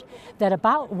confirmed that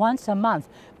about once a month,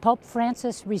 Pope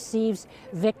Francis receives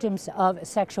victims of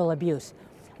sexual abuse,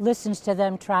 listens to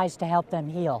them, tries to help them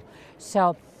heal.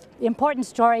 So, important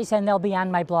stories, and they'll be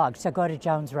on my blog, so go to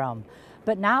Jones Rome.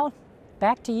 But now,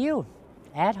 back to you,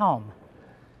 at home.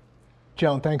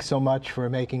 Joan, thanks so much for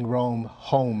making Rome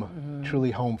home,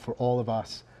 truly home for all of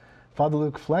us. Father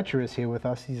Luke Fletcher is here with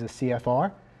us. He's a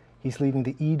CFR. He's leading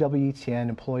the EWTN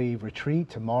Employee Retreat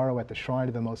tomorrow at the Shrine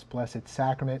of the Most Blessed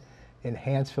Sacrament in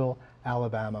Hanceville,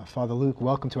 Alabama. Father Luke,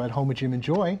 welcome to At Home with Jim and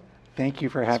Joy. Thank you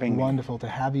for having me. It's wonderful to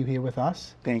have you here with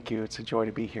us. Thank you. It's a joy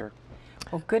to be here.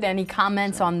 Well, good. Any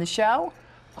comments on the show?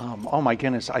 Oh my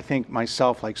goodness, I think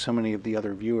myself, like so many of the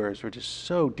other viewers, were just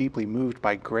so deeply moved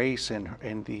by Grace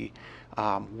and the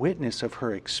witness of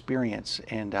her experience.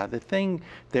 And the thing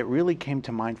that really came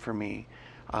to mind for me,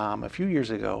 a few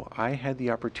years ago, I had the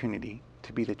opportunity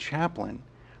to be the chaplain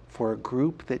for a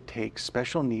group that takes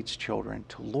special needs children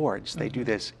to Lourdes. They do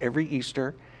this every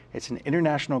Easter. It's an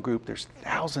international group. There's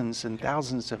thousands and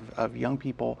thousands of young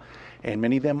people, and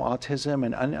many of them autism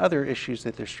and other issues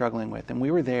that they're struggling with. And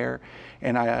we were there,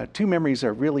 and 2 memories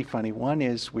are really funny. One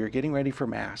is we were getting ready for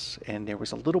Mass, and there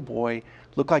was a little boy,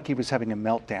 looked like he was having a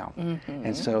meltdown.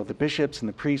 And so the bishops and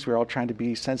the priests were all trying to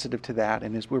be sensitive to that.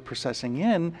 And as we're processing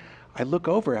in, I look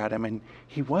over at him, and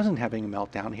he wasn't having a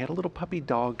meltdown. He had a little puppy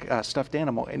dog stuffed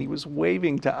animal, and he was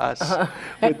waving to us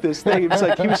with this thing. It was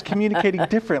like he was communicating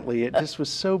differently. It just was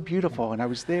so beautiful. And I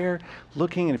was there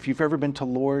looking, and if you've ever been to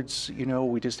Lourdes, you know,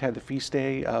 we just had the feast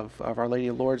day of Our Lady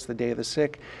of Lourdes, the Day of the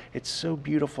Sick. It's so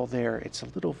beautiful there. It's a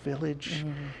little village,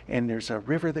 and there's a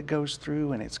river that goes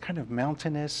through, and it's kind of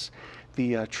mountainous.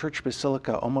 The church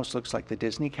basilica almost looks like the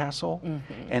Disney castle.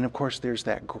 And of course, there's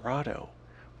that grotto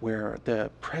where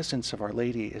the presence of Our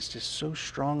Lady is just so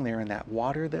strong there, and that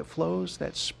water that flows,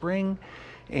 that spring,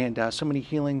 and so many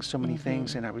healings, so many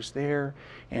things. And I was there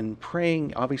and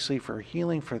praying, obviously, for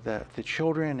healing for the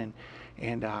children.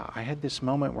 And I had this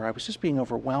moment where I was just being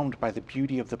overwhelmed by the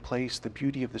beauty of the place, the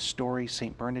beauty of the story,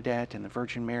 St. Bernadette and the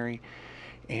Virgin Mary.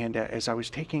 And as I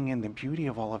was taking in the beauty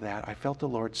of all of that, I felt the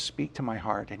Lord speak to my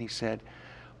heart, and he said,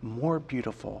 "More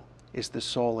beautiful is the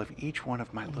soul of each one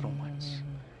of my little ones."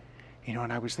 You know,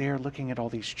 and I was there looking at all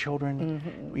these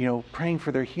children, you know, praying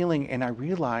for their healing, and I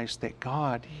realized that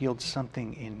God healed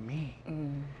something in me.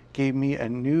 Gave me a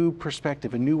new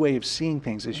perspective, a new way of seeing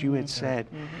things, as you had said,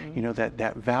 you know,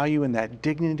 that value and that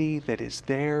dignity that is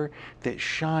there, that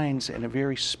shines in a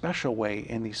very special way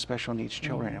in these special needs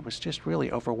children. It was just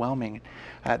really overwhelming.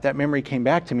 That memory came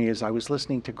back to me as I was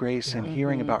listening to Grace and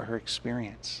hearing about her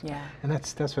experience. Yeah. And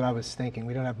that's what I was thinking.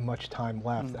 We don't have much time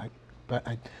left.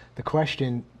 The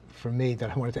question for me that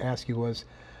I wanted to ask you was,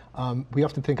 we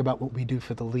often think about what we do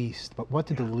for the least, but what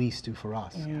did the least do for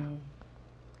us?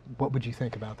 What would you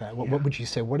think about that? What would you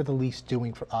say? What are the least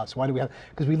doing for us? Why do we have?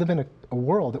 Because we live in a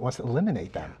world that wants to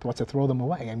eliminate them, that wants to throw them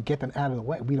away and get them out of the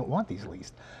way. We don't want these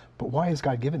least. But why has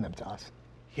God given them to us?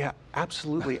 Yeah,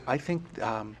 absolutely. I think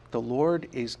the Lord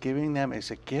is giving them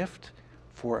as a gift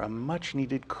for a much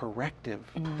needed corrective,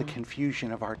 the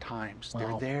confusion of our times.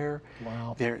 They're there.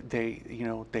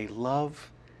 They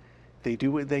love. They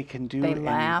do what they can do. They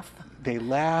laugh. They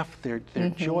laugh. They're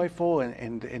joyful,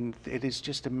 and it is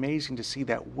just amazing to see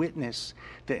that witness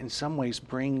that in some ways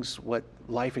brings what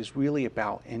life is really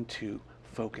about into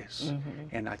focus.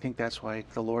 And I think that's why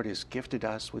the Lord has gifted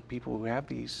us with people who have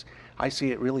these. I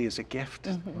see it really as a gift,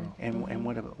 and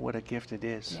what a gift it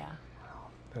is. Yeah.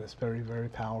 That is very, very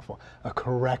powerful. A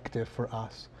corrective for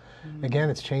us.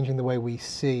 Again, it's changing the way we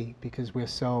see, because we're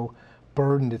so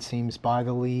burdened, it seems, by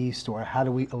the least, or how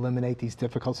do we eliminate these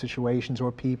difficult situations or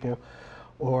people,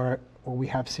 or we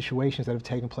have situations that have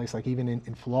taken place, like even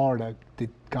in Florida. Did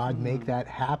God make that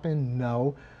happen?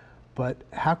 No. But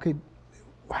how could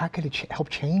it help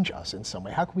change us in some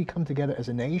way? How can we come together as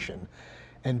a nation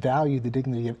and value the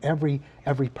dignity of every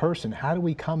person? How do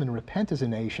we come and repent as a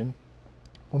nation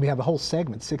when we have a whole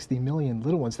segment, 60 million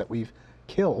little ones that we've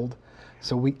killed?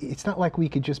 So it's not like we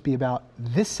could just be about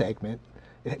this segment.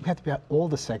 We have to be about all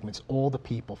the segments, all the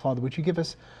people. Father, would you give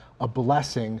us a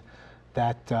blessing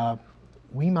that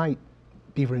we might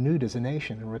be renewed as a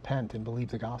nation and repent and believe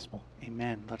the gospel?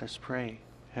 Amen. Let us pray.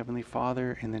 Heavenly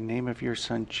Father, in the name of your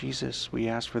Son, Jesus, we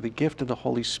ask for the gift of the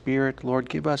Holy Spirit. Lord,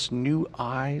 give us new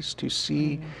eyes to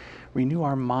see, renew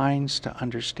our minds to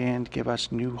understand, give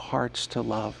us new hearts to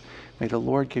love. May the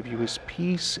Lord give you his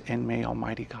peace, and may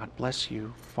Almighty God bless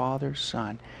you, Father,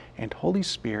 Son, and Holy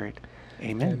Spirit.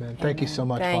 Amen. Amen. Thank you so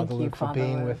much, Father Luke, for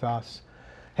being Luke. with us.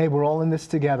 Hey, we're all in this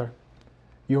together.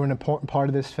 You're an important part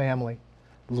of this family.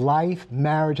 Life,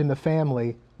 marriage, and the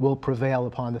family will prevail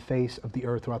upon the face of the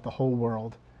earth throughout the whole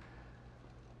world.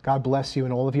 God bless you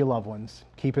and all of your loved ones.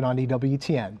 Keep it on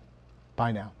EWTN.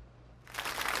 Bye now.